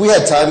appointment, if we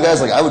had time,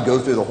 guys, I would go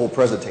through the whole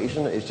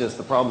presentation. It's just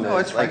the problem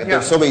is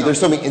there's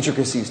so many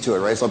intricacies to it,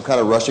 right? So I'm kind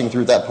of rushing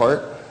through that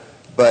part.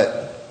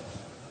 But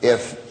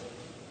if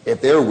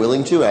they're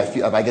willing to, and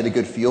if I get a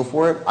good feel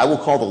for it, I will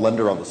call the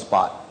lender on the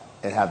spot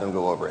and have them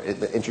go over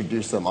it,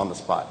 introduce them on the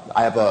spot.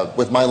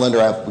 With my lender,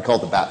 we call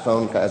it the bat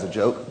phone as a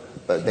joke,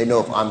 but they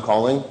know if I'm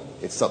calling,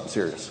 it's something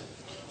serious.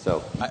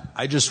 So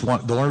I just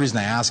want, the only reason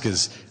I ask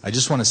is I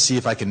just want to see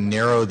if I can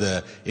narrow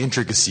the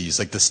intricacies,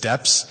 like the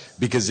steps,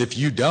 because if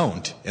you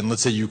don't, and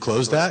let's say you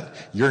close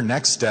that, your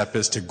next step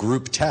is to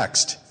group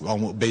text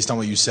based on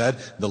what you said,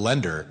 the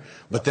lender.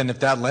 But then if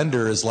that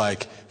lender is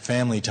like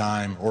family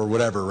time or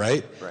whatever,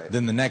 right?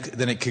 Then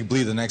it could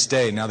be the next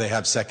day. Now they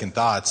have second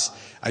thoughts.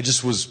 I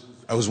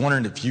was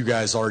wondering if you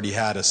guys already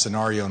had a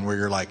scenario in where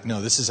you're like, no,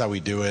 this is how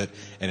we do it,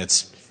 and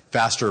it's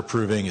faster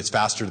approving, it's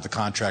faster to the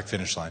contract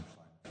finish line.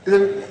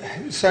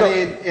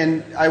 Sonny,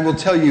 and I will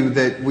tell you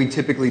that we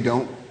typically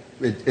don't.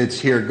 It's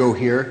here, go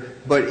here.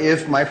 But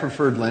if my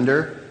preferred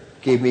lender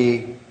gave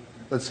me,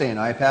 let's say, an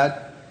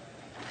iPad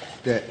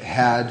that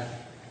had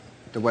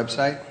the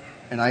website,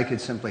 and I could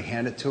simply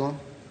hand it to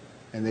them,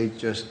 and they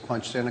just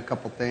punched in a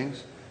couple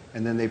things,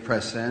 and then they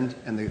press send,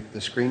 and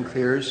the screen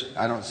clears.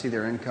 I don't see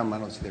their income. I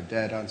don't see their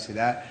debt. I don't see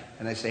that.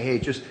 And I say,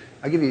 hey,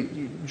 I'll give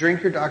you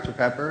drink your Dr.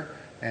 Pepper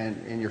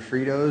and your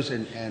Fritos,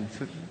 and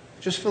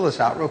just fill this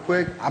out real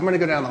quick. I'm going to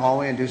go down the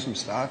hallway and do some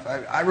stuff.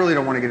 I really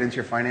don't want to get into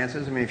your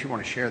finances. I mean, if you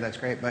want to share, that's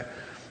great, but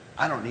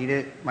I don't need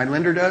it. My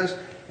lender does,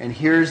 and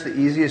here's the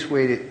easiest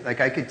way to,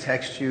 like, I could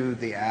text you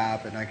the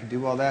app, and I could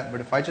do all that, but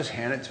if I just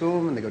hand it to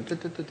them, and they go,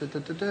 got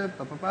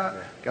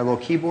a little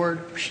keyboard,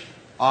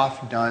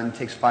 off, done,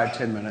 takes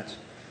 5-10 minutes.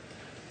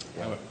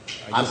 Yeah.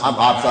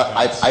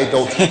 I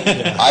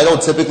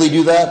don't typically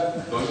do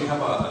that. Don't you have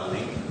a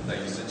link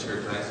that you send to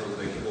your clients so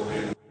they can go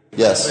ahead?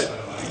 Yes.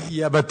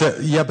 Yeah, but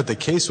the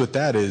case with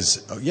that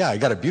is, I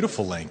got a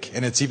beautiful link,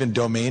 and it's even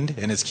domained,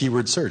 and it's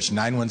keyword search,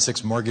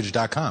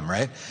 916mortgage.com,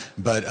 right?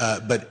 But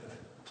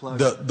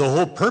the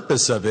whole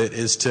purpose of it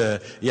is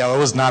to, it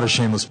was not a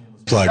shameless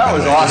plug. That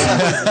was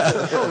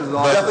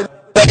awesome.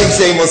 Nothing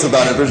shameless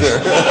about it, for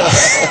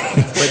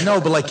sure.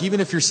 but like, even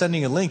if you're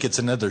sending a link, it's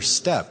another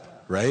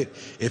step, right?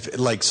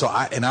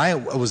 I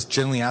was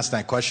generally asked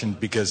that question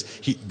because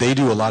they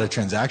do a lot of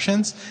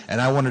transactions, and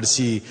I wanted to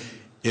see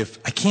if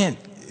I can't.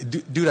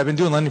 Dude, I've been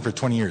doing lending for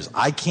 20 years.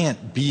 I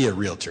can't be a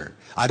realtor.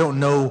 I don't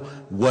know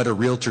what a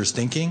realtor's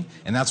thinking,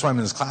 and that's why I'm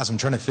in this class. I'm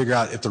trying to figure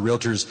out if the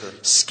realtor's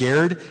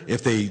scared,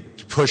 if they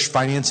push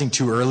financing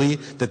too early,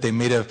 that they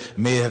may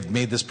have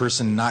made this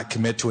person not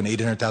commit to an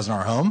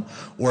 $800,000 home,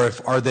 or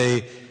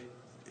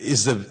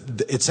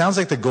it sounds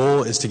like the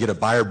goal is to get a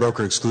buyer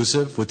broker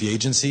exclusive with the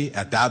agency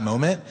at that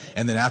moment,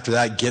 and then after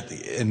that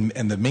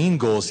and the main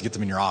goal is to get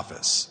them in your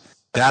office.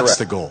 That's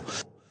the goal.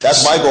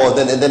 That's my goal,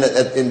 and then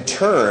in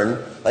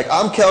turn, like,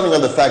 I'm counting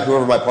on the fact,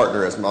 whoever my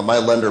partner is, my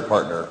lender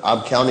partner,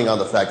 I'm counting on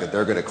the fact that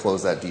they're going to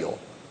close that deal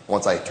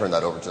once I turn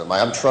that over to them.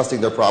 I'm trusting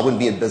their I wouldn't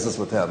be in business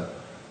with him.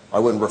 I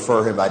wouldn't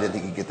refer him. I didn't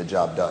think he'd get the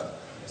job done.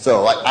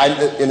 So I'm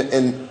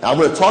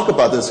going to talk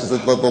about this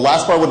because the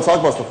last part I want to talk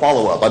about is the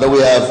follow-up. I know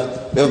we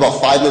have about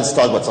 5 minutes to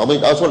talk about something.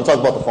 I just want to talk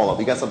about the follow-up.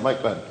 You got something,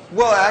 Mike? Go ahead.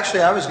 Well,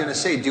 actually, I was going to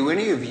say, do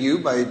any of you,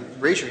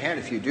 raise your hand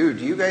if you do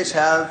you guys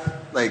have,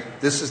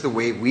 this is the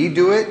way we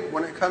do it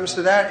when it comes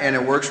to that, and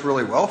it works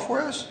really well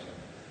for us?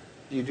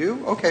 You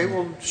do? Okay,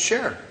 well,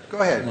 share. Go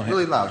ahead,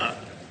 really loud.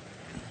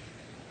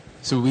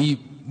 So we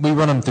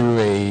run them through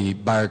a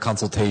buyer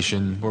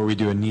consultation where we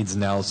do a needs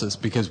analysis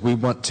because we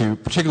want to,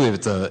 particularly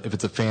if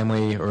it's a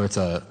family or it's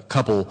a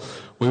couple,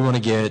 we want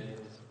to get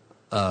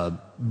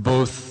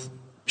both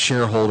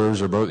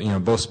shareholders or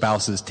both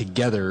spouses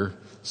together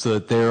so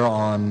that they're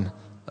on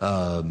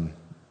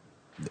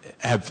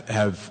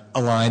have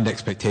aligned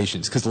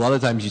expectations, because a lot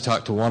of times you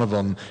talk to one of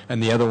them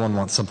and the other one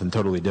wants something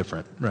totally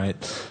different, right?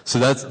 So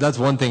that's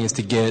one thing, is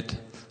to get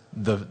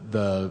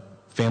the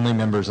family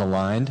members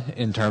aligned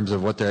in terms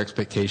of what their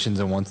expectations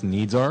and wants and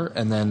needs are,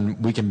 and then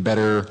we can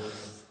better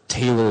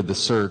tailor the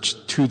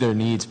search to their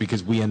needs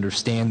because we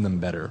understand them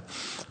better.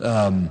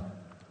 And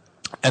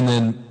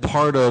then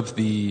part of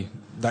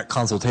that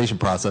consultation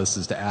process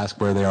is to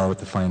ask where they are with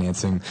the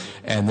financing,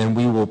 and then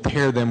we will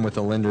pair them with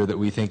a lender that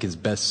we think is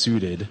best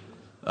suited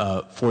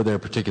for their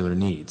particular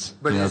needs.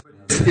 But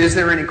is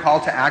there any call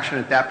to action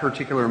at that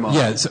particular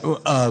moment?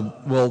 Yeah,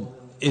 well,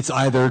 it's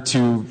either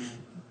to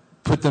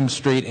put them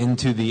straight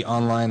into the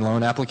online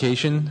loan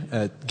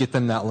application, get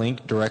them that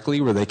link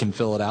directly where they can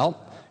fill it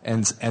out,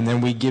 and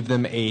then we give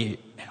them a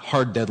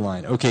hard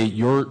deadline. Okay,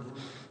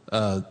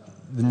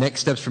 the next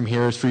steps from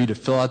here is for you to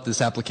fill out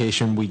this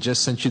application. We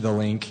just sent you the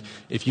link.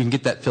 If you can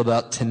get that filled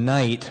out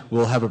tonight,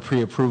 we'll have a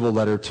pre-approval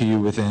letter to you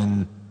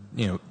within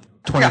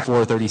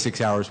 24,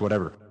 36 hours,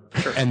 whatever.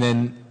 Sure. And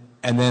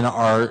then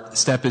our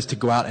step is to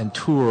go out and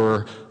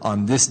tour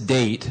on this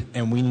date,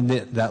 and we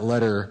need that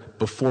letter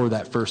before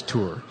that first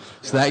tour.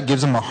 So that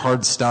gives them a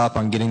hard stop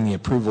on getting the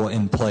approval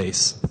in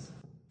place.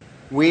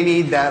 We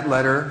need that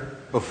letter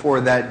before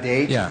that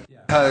date,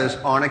 because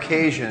on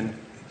occasion,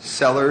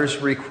 sellers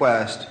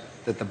request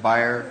that the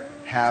buyer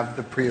have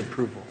the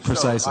pre-approval.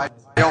 Precisely. So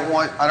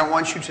I don't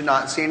want you to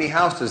not see any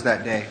houses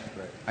that day.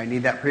 Right. I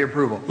need that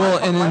pre-approval. Well,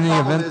 and in the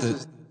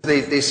event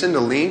that they send a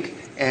link,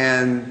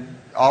 and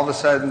all of a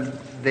sudden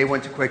they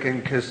went to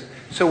Quicken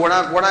So what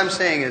I'm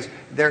saying is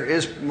there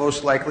is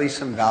most likely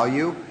some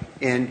value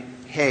in,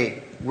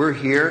 hey, we're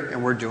here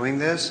and we're doing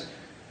this.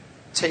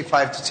 Take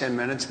 5 to 10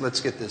 minutes. Let's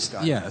get this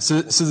done. Yeah.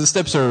 So the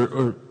steps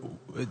are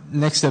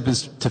next step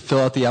is to fill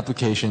out the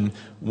application.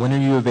 When are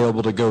you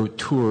available to go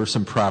tour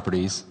some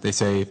properties? They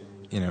say,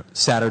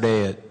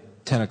 Saturday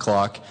at 10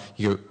 o'clock.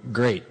 You go,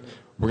 great.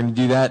 We're going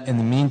to do that. In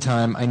the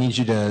meantime, I need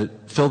you to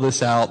fill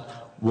this out.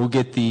 We'll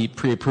get the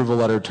pre-approval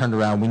letter turned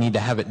around. We need to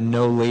have it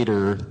no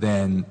later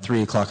than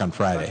 3 o'clock on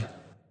Friday.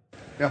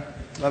 Yeah,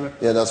 love it.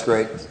 Yeah, that's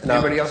great.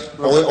 Anybody else?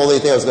 Only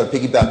thing I was going to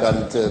piggyback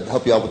on to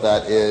help you out with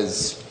that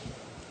is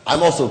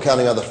I'm also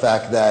counting on the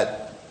fact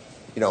that,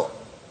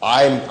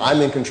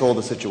 I'm in control of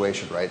the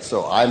situation, right?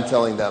 So I'm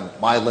telling them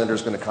my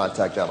lender's going to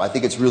contact them. I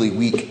think it's really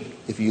weak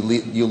if you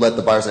let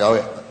the buyer say,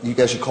 "Oh, you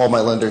guys should call my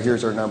lender.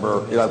 Here's our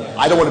number."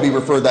 I don't want to be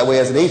referred that way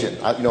as an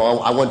agent. I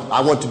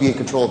want to be in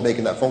control of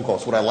making that phone call.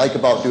 So what I like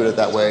about doing it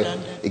that way,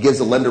 it gives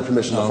the lender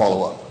permission to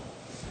follow up.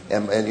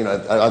 And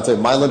I'd say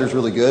my lender's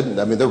really good. And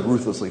they're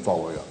ruthlessly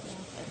following up.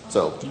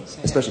 So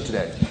especially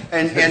today.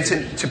 And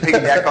to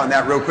piggyback on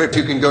that real quick,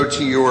 you can go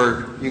to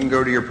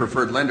your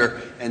preferred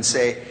lender and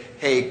say,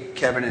 "Hey,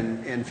 Kevin,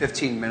 in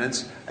 15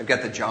 minutes, I've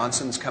got the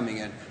Johnsons coming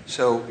in.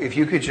 So if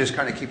you could just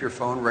kind of keep your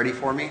phone ready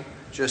for me,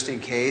 just in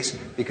case,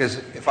 because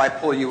if I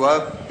pull you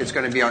up, it's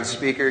going to be on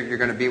speaker. You're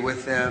going to be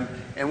with them,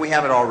 and we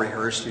have it all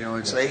rehearsed,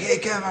 and say, hey,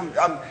 Kevin,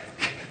 I'm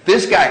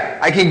this guy.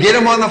 I can get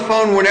him on the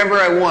phone whenever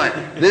I want.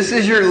 This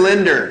is your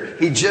lender.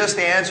 He just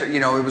answered.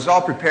 It was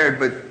all prepared,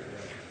 but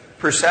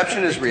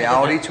perception is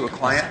reality to a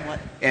client,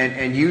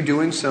 and you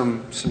doing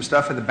some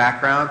stuff in the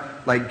background,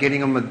 like getting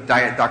them a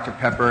Diet Dr.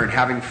 Pepper and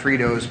having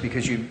Fritos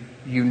because you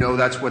know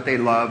that's what they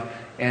love,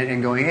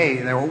 and going, hey,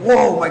 and they go,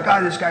 whoa, my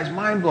God, this guy's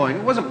mind-blowing.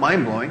 It wasn't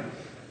mind-blowing.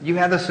 You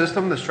had the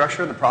system, the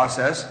structure, the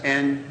process,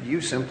 and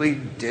you simply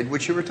did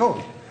what you were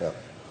told. Yeah.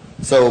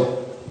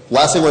 So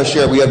last thing I want to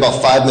share, we have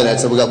about 5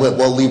 minutes, and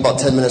we'll leave about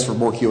 10 minutes for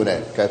more Q&A.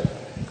 Okay.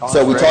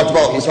 So we talked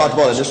about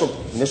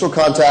initial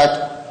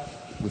contact.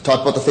 We've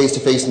talked about the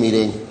face-to-face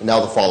meeting, and now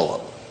the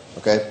follow-up.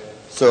 Okay.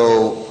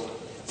 So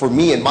for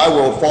me, in my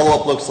world,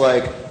 follow-up looks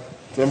like,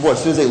 remember,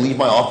 as soon as they leave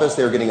my office,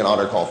 they're getting an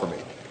honor call from me.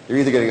 They're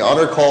either getting an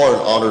honor call or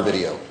an honor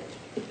video.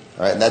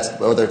 All right, and that's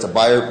whether it's a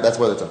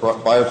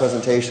buyer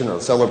presentation or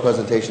a seller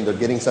presentation, they're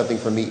getting something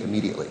from me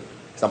immediately.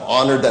 So I'm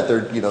honored that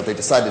they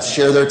decided to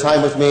share their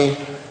time with me.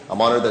 I'm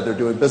honored that they're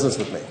doing business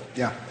with me.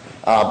 Yeah.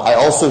 I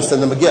also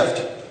send them a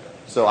gift.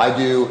 So I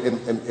do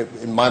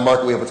in my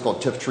market we have what's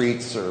called Tiff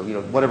Treats or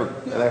whatever.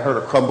 And I heard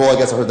of Crumble. I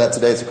guess I heard that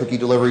today. It's a cookie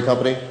delivery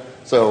company.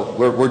 So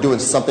we're doing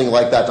something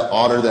like that to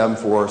honor them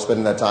for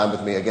spending that time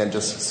with me. Again,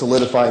 just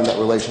solidifying that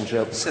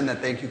relationship. Send that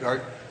thank you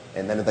card.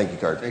 And then a thank you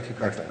card. Thank you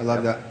card. I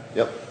love that.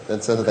 Yep. Then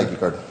send a thank you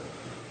card.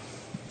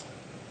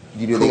 Do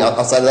you do anything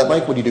outside of that,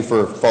 Mike? What do you do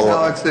for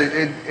follow-up? No,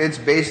 it's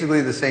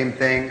basically the same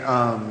thing.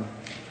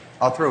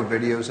 I'll throw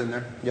videos in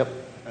there. Yep.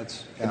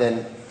 And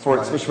then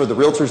especially for the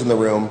realtors in the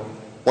room,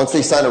 once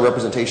they sign a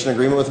representation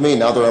agreement with me,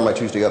 now they're on my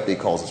Tuesday update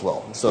calls as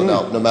well. So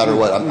now, no matter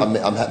what,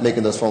 I'm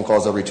making those phone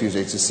calls every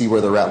Tuesday to see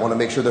where they're at. I want to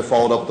make sure they're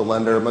followed up with the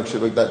lender, make sure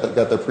they've got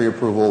their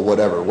pre-approval,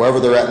 whatever. Wherever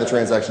they're at in the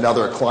transaction, now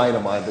they're a client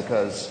of mine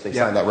because they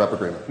signed that rep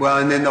agreement. Well,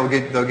 and then they'll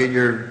get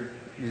you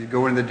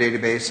go in the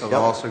database, so they'll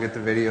also get the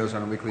videos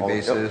on a weekly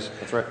basis. Yep,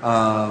 that's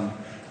right.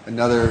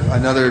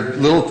 Another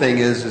little thing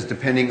is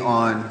depending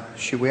on,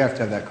 we have to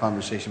have that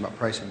conversation about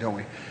pricing, don't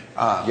we?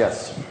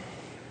 Yes.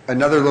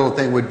 Another little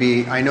thing would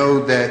be, I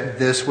know that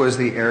this was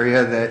the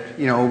area that,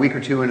 a week or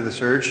two into the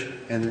search,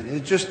 and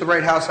it's just the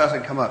right house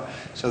hasn't come up.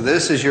 So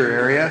this is your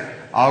area.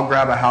 I'll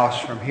grab a house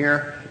from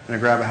here, and I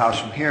grab a house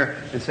from here,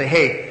 and say,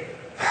 hey,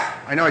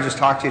 I know I just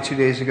talked to you 2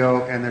 days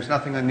ago, and there's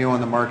nothing new on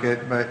the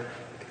market, but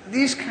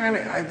these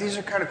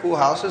are kind of cool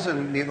houses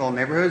in neat little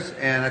neighborhoods,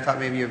 and I thought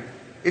maybe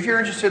if you're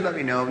interested, let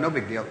me know. No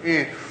big deal.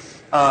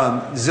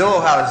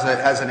 Zillow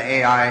has an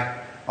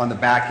AI on the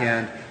back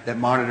end that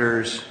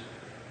monitors.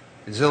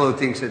 Zillow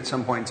thinks at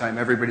some point in time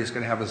everybody's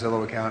going to have a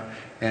Zillow account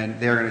and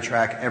they're going to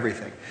track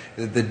everything.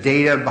 The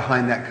data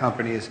behind that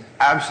company is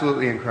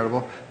absolutely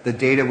incredible. The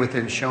data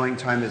within Showing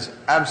Time is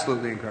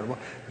absolutely incredible.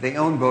 They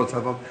own both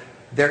of them.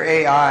 Their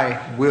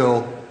AI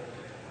will,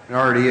 and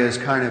already is,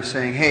 kind of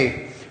saying,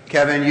 hey,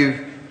 Kevin,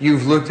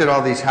 you've looked at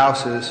all these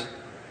houses,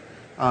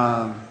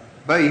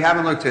 but you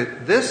haven't looked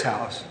at this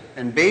house.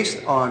 And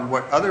based on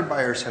what other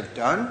buyers have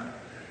done,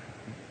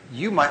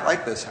 you might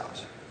like this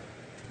house.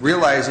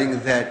 Realizing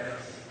that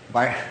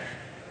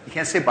you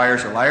can't say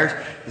buyers are liars.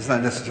 It's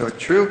not necessarily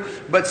true.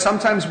 But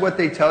sometimes what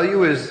they tell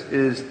you is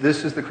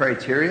this is the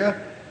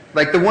criteria.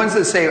 Like the ones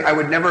that say, I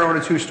would never own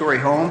a 2-story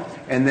home,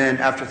 and then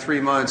after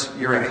 3 months,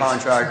 you're in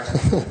contract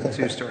with a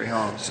 2-story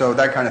home. So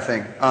that kind of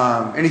thing.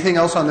 Anything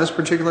else on this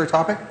particular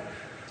topic?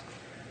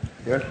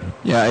 Good.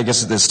 Yeah, I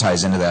guess this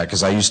ties into that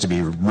because I used to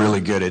be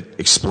really good at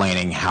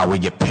explaining how we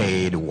get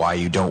paid, why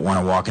you don't want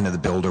to walk into the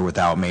builder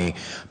without me.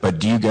 But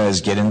do you guys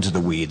get into the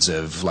weeds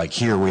of, like,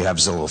 here we have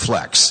Zillow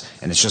Flex,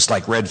 and it's just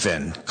like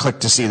Redfin. Click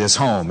to see this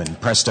home,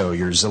 and presto,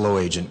 your Zillow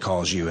agent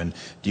calls you. And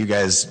do you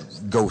guys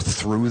go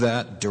through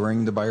that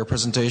during the buyer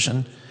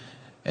presentation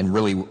and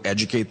really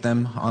educate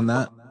them on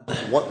that?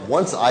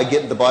 Once I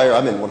get the buyer,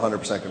 I'm in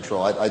 100%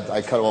 control.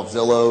 I cut off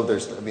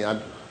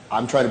Zillow.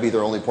 I'm trying to be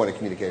their only point of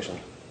communication.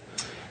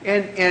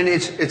 And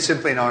it's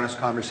simply an honest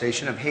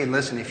conversation of, hey,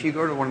 listen, if you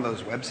go to one of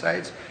those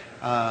websites,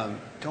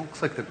 don't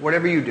click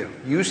whatever you do.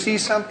 You see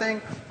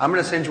something, I'm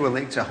going to send you a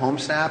link to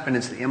HomeSnap, and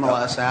it's the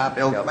MLS app.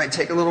 It might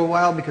take a little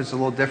while because it's a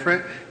little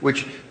different,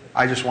 which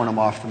I just want them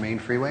off the main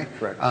freeway.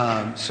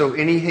 Correct. So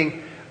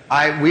anything,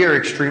 we are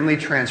extremely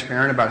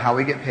transparent about how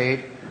we get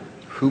paid,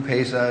 who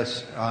pays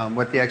us,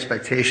 what the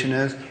expectation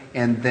is,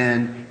 and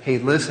then, hey,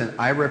 listen,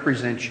 I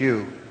represent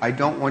you. I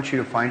don't want you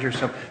to find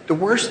yourself. The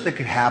worst that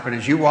could happen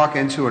is you walk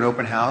into an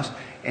open house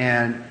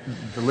and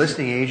the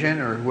listing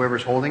agent or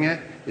whoever's holding it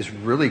is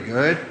really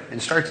good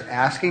and starts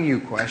asking you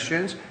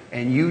questions,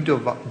 and you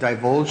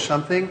divulge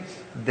something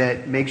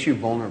that makes you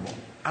vulnerable.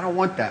 I don't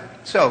want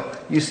that. So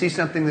you see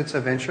something that's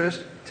of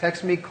interest,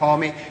 text me, call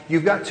me.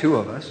 You've got two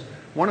of us.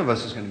 One of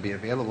us is going to be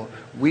available.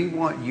 We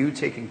want you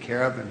taken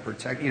care of and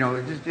protect.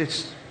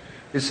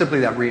 It's simply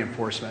that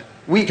reinforcement.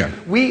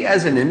 We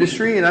as an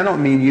industry, and I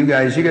don't mean you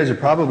guys are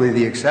probably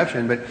the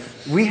exception, but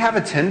we have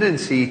a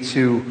tendency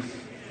to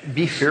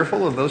be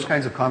fearful of those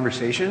kinds of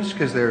conversations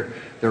because they're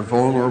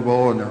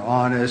vulnerable and they're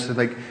honest. And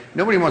like,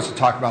 nobody wants to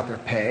talk about their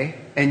pay,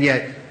 and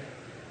yet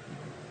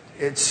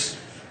it's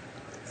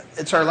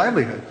our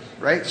livelihood,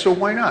 right? So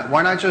why not?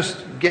 Why not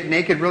just get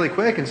naked really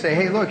quick and say,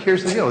 hey, look,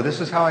 here's the deal. This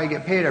is how I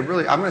get paid. I'm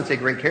going to take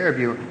great care of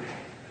you.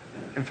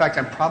 In fact,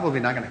 I'm probably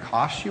not going to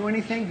cost you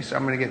anything because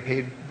I'm going to get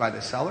paid by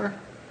the seller.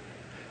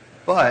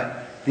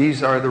 But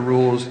these are the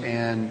rules,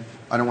 and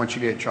I don't want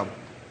you to get in trouble.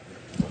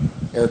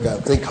 Erica,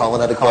 I think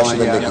Colin had a question.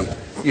 Yeah.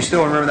 You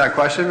still remember that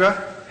question, bro?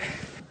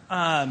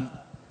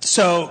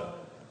 So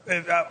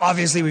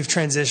obviously we've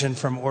transitioned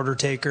from order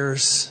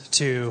takers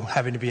to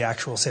having to be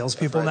actual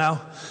salespeople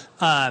now.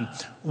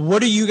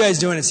 What are you guys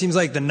doing? It seems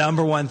like the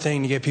number one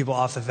thing to get people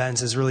off the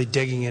fence is really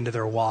digging into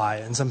their why.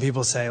 And some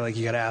people say like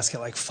you got to ask it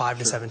like 5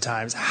 to 7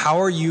 times.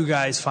 How are you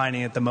guys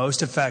finding it the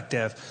most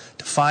effective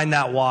to find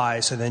that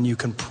why so then you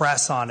can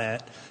press on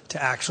it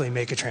to actually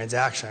make a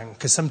transaction?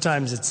 Because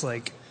sometimes it's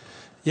like,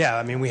 yeah,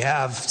 I mean, we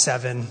have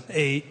 7,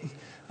 8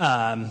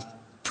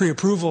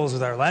 pre-approvals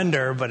with our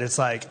lender, but it's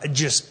like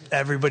just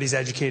everybody's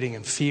educating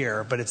in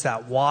fear. But it's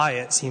that why,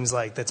 it seems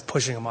like, that's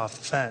pushing them off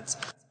the fence.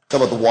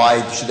 Talk about the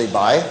why should they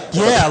buy?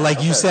 Yeah,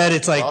 like you said,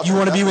 it's like you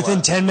want to be within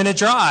 10-minute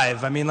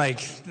drive. I mean,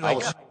 like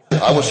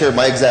I will share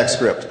my exact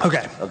script.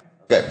 Okay.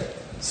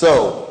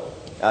 So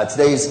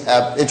today's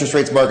interest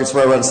rates market's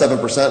right around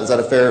 7%. Is that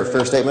a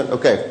fair statement?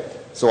 Okay.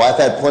 So I've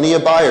had plenty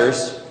of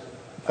buyers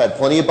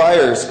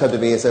come to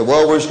me and say,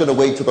 well, we're just going to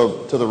wait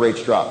till the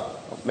rates drop,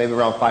 maybe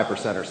around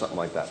 5% or something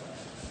like that.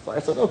 So I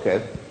said,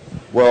 okay,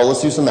 well,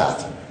 let's do some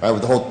math. Right?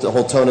 With the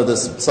whole tone of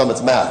this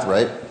summit's math,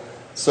 right?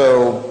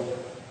 So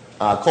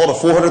call it a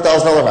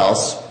 $400,000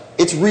 house.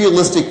 It's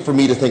realistic for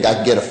me to think I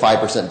can get a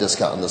 5%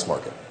 discount in this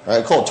market.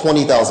 Right? Call it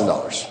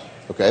 $20,000.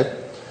 Okay?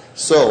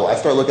 So I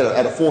start looking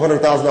at a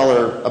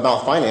 $400,000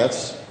 amount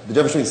finance. The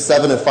difference between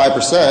 7 and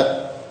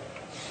 5%,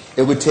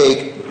 it would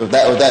take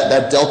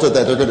that delta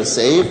that they're going to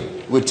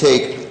save would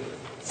take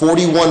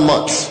 41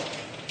 months.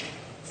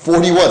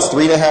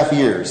 3.5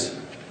 years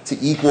to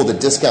equal the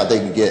discount they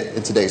can get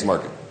in today's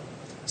market.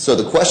 So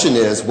the question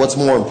is, what's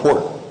more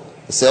important,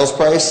 the sales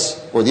price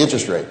or the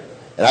interest rate?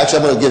 And actually,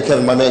 I'm going to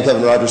give my man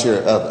Kevin Rogers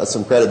here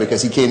some credit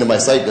because he came to my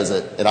site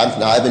visit, and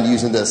I've been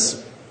using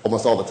this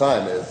almost all the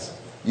time. Is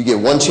you get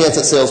one chance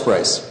at sales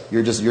price,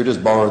 you're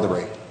just borrowing the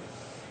rate.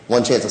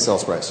 One chance at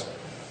sales price.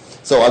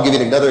 So I'll give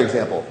you another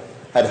example.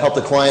 I had helped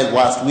a client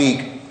last week.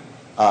 It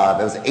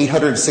was an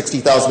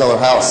 $860,000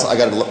 house. I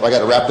got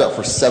it wrapped up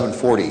for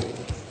 $740,000.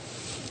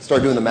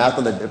 Start doing the math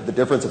on the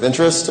difference of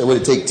interest. It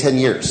would take 10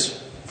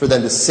 years for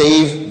them to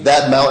save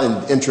that amount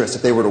in interest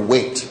if they were to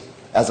wait,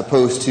 as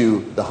opposed to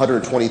the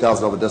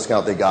 $120,000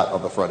 discount they got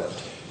on the front end.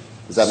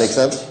 Does that make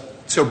sense?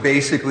 So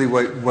basically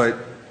what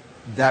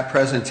that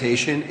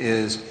presentation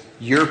is,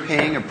 you're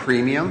paying a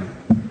premium,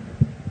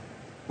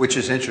 which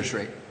is interest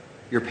rate.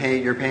 You're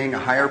paying a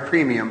higher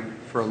premium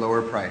for a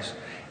lower price.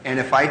 And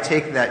if I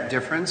take that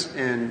difference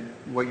in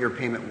what your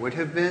payment would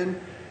have been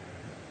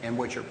and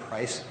what your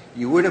price,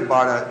 you would have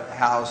bought a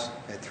house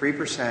at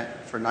 3%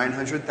 for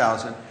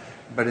 $900,000,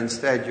 but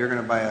instead you're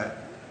going to buy a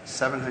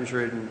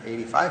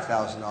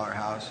 $785,000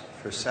 house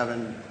for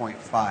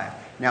 7.5.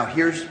 Now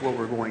here's what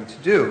we're going to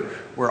do.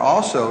 We're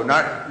also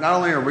not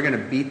only are we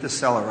going to beat the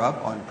seller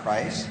up on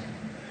price,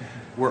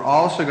 we're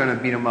also going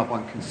to beat them up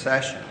on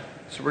concession.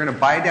 So we're going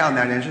to buy down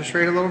that interest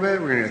rate a little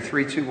bit. We're going to do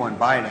a 3-2-1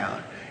 buy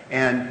down.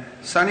 And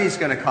Sonny's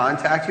going to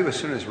contact you as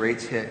soon as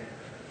rates hit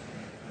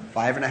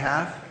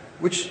 5.5,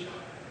 which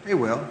they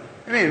will.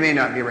 I mean, it may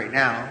not be right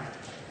now,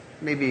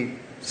 maybe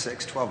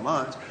 6, 12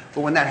 months.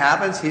 But when that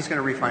happens, he's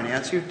going to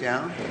refinance you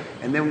down.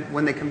 And then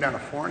when they come down to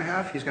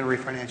 4.5, he's going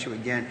to refinance you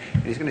again.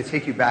 And he's going to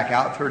take you back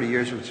out 30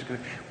 years.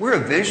 We're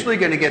eventually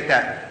going to get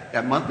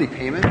that monthly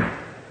payment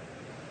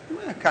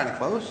kind of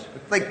close.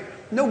 Like,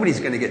 nobody's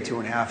going to get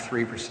 2.5%,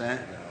 3%.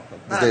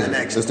 Not in the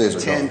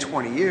next 10,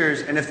 20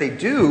 years. And if they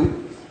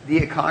do, the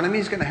economy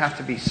is going to have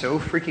to be so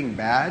freaking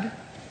bad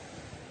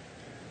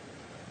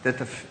that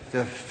the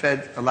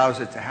Fed allows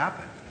it to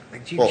happen.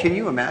 Like, can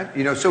you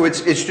imagine? So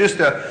it's just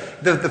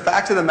the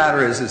fact of the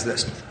matter is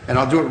this, and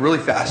I'll do it really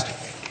fast.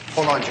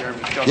 Hold on, Jeremy.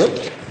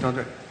 Don't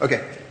do it.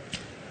 Okay.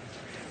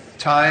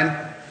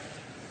 Time,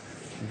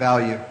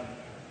 value.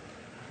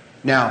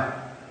 Now,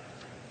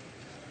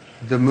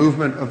 the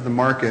movement of the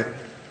market,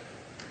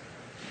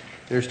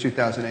 there's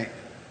 2008.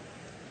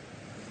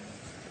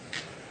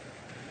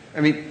 I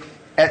mean,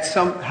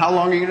 how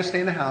long are you going to stay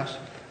in the house?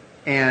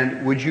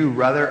 And would you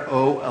rather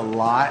owe a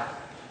lot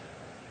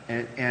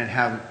and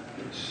have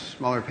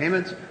smaller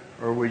payments,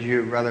 or would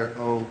you rather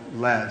owe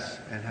less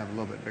and have a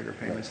little bit bigger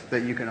payments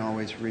that you can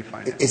always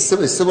refinance? It's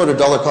similar to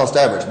dollar cost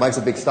average. Mike's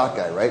a big stock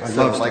guy, right? I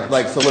love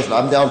stocks. So listen,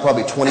 I'm down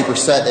probably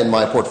 20% in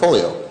my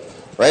portfolio,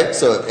 right?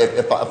 So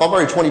if I'm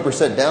already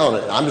 20% down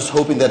and I'm just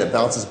hoping that it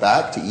bounces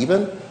back to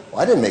even,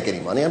 well, I didn't make any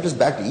money. I'm just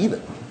back to even,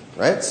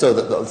 right? So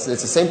it's the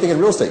same thing in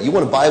real estate. You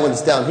want to buy when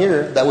it's down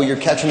here. That way you're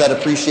catching that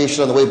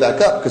appreciation on the way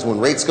back up, because when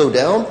rates go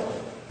down,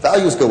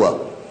 values go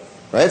up.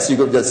 Right, so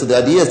the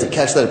idea is to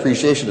catch that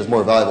appreciation is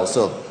more valuable.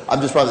 So I'm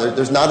just probably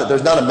there's not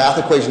a math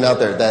equation out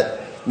there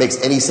that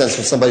makes any sense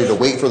for somebody to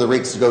wait for the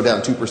rates to go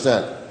down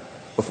 2%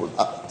 before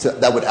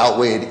that would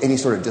outweigh any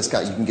sort of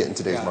discount you can get in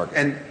today's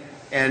market.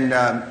 And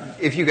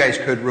if you guys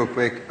could real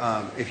quick,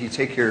 if you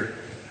take your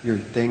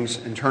things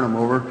and turn them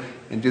over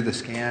and do the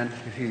scan,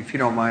 if you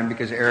don't mind,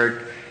 because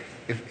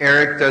if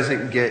Eric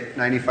doesn't get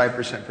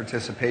 95%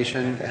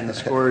 participation and the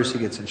scores, he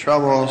gets in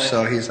trouble.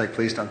 So he's like,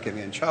 please don't get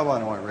me in trouble. I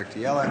don't want Rick to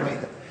yell at me.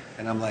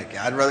 And I'm like,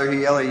 I'd rather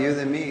he yell at you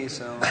than me.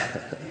 So,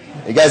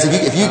 hey guys,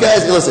 if you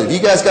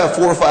guys got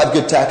 4 or 5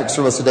 good tactics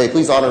from us today,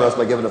 please honor us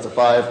by giving us a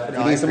 5. If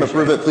you need some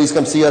improvement, please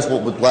come see us.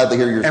 We'll gladly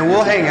hear your. And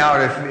we'll hang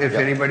out if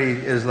anybody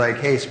is like,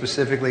 hey,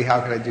 specifically,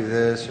 how could I do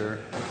this? Or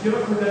do you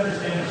have a quick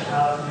understanding of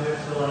how to do it?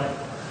 So like,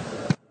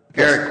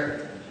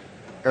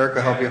 Eric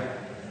will help you.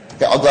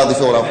 Yeah, I'll gladly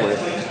fill it out for you.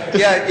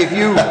 Yeah, if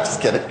you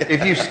just kidding.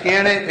 If you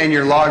scan it and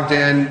you're logged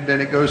in,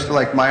 then it goes to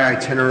like my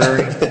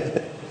itinerary.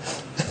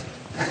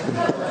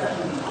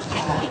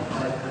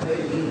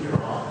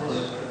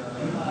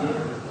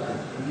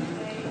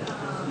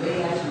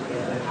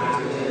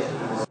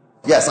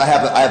 Yes, I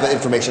have an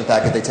information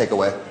packet they take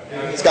away.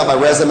 It's got my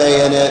resume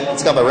in it.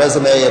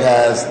 It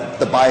has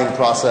the buying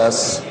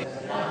process.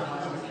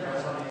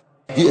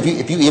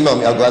 If you email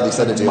me, I'll gladly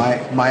send it to you.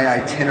 My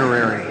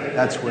itinerary.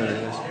 That's where it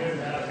is.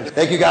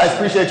 Thank you, guys.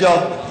 Appreciate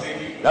y'all.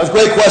 That was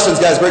great questions,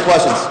 guys. Great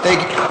questions.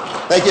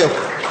 Thank you.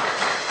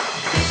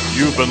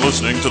 You've been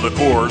listening to the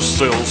Core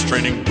Sales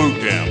Training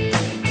Bootcamp.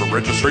 For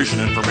registration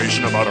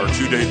information about our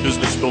 2-day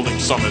business building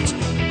summits,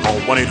 call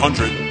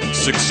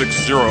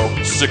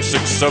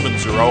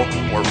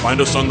 1-800-660-6670 or find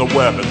us on the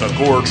web at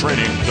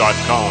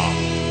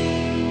thecoretraining.com.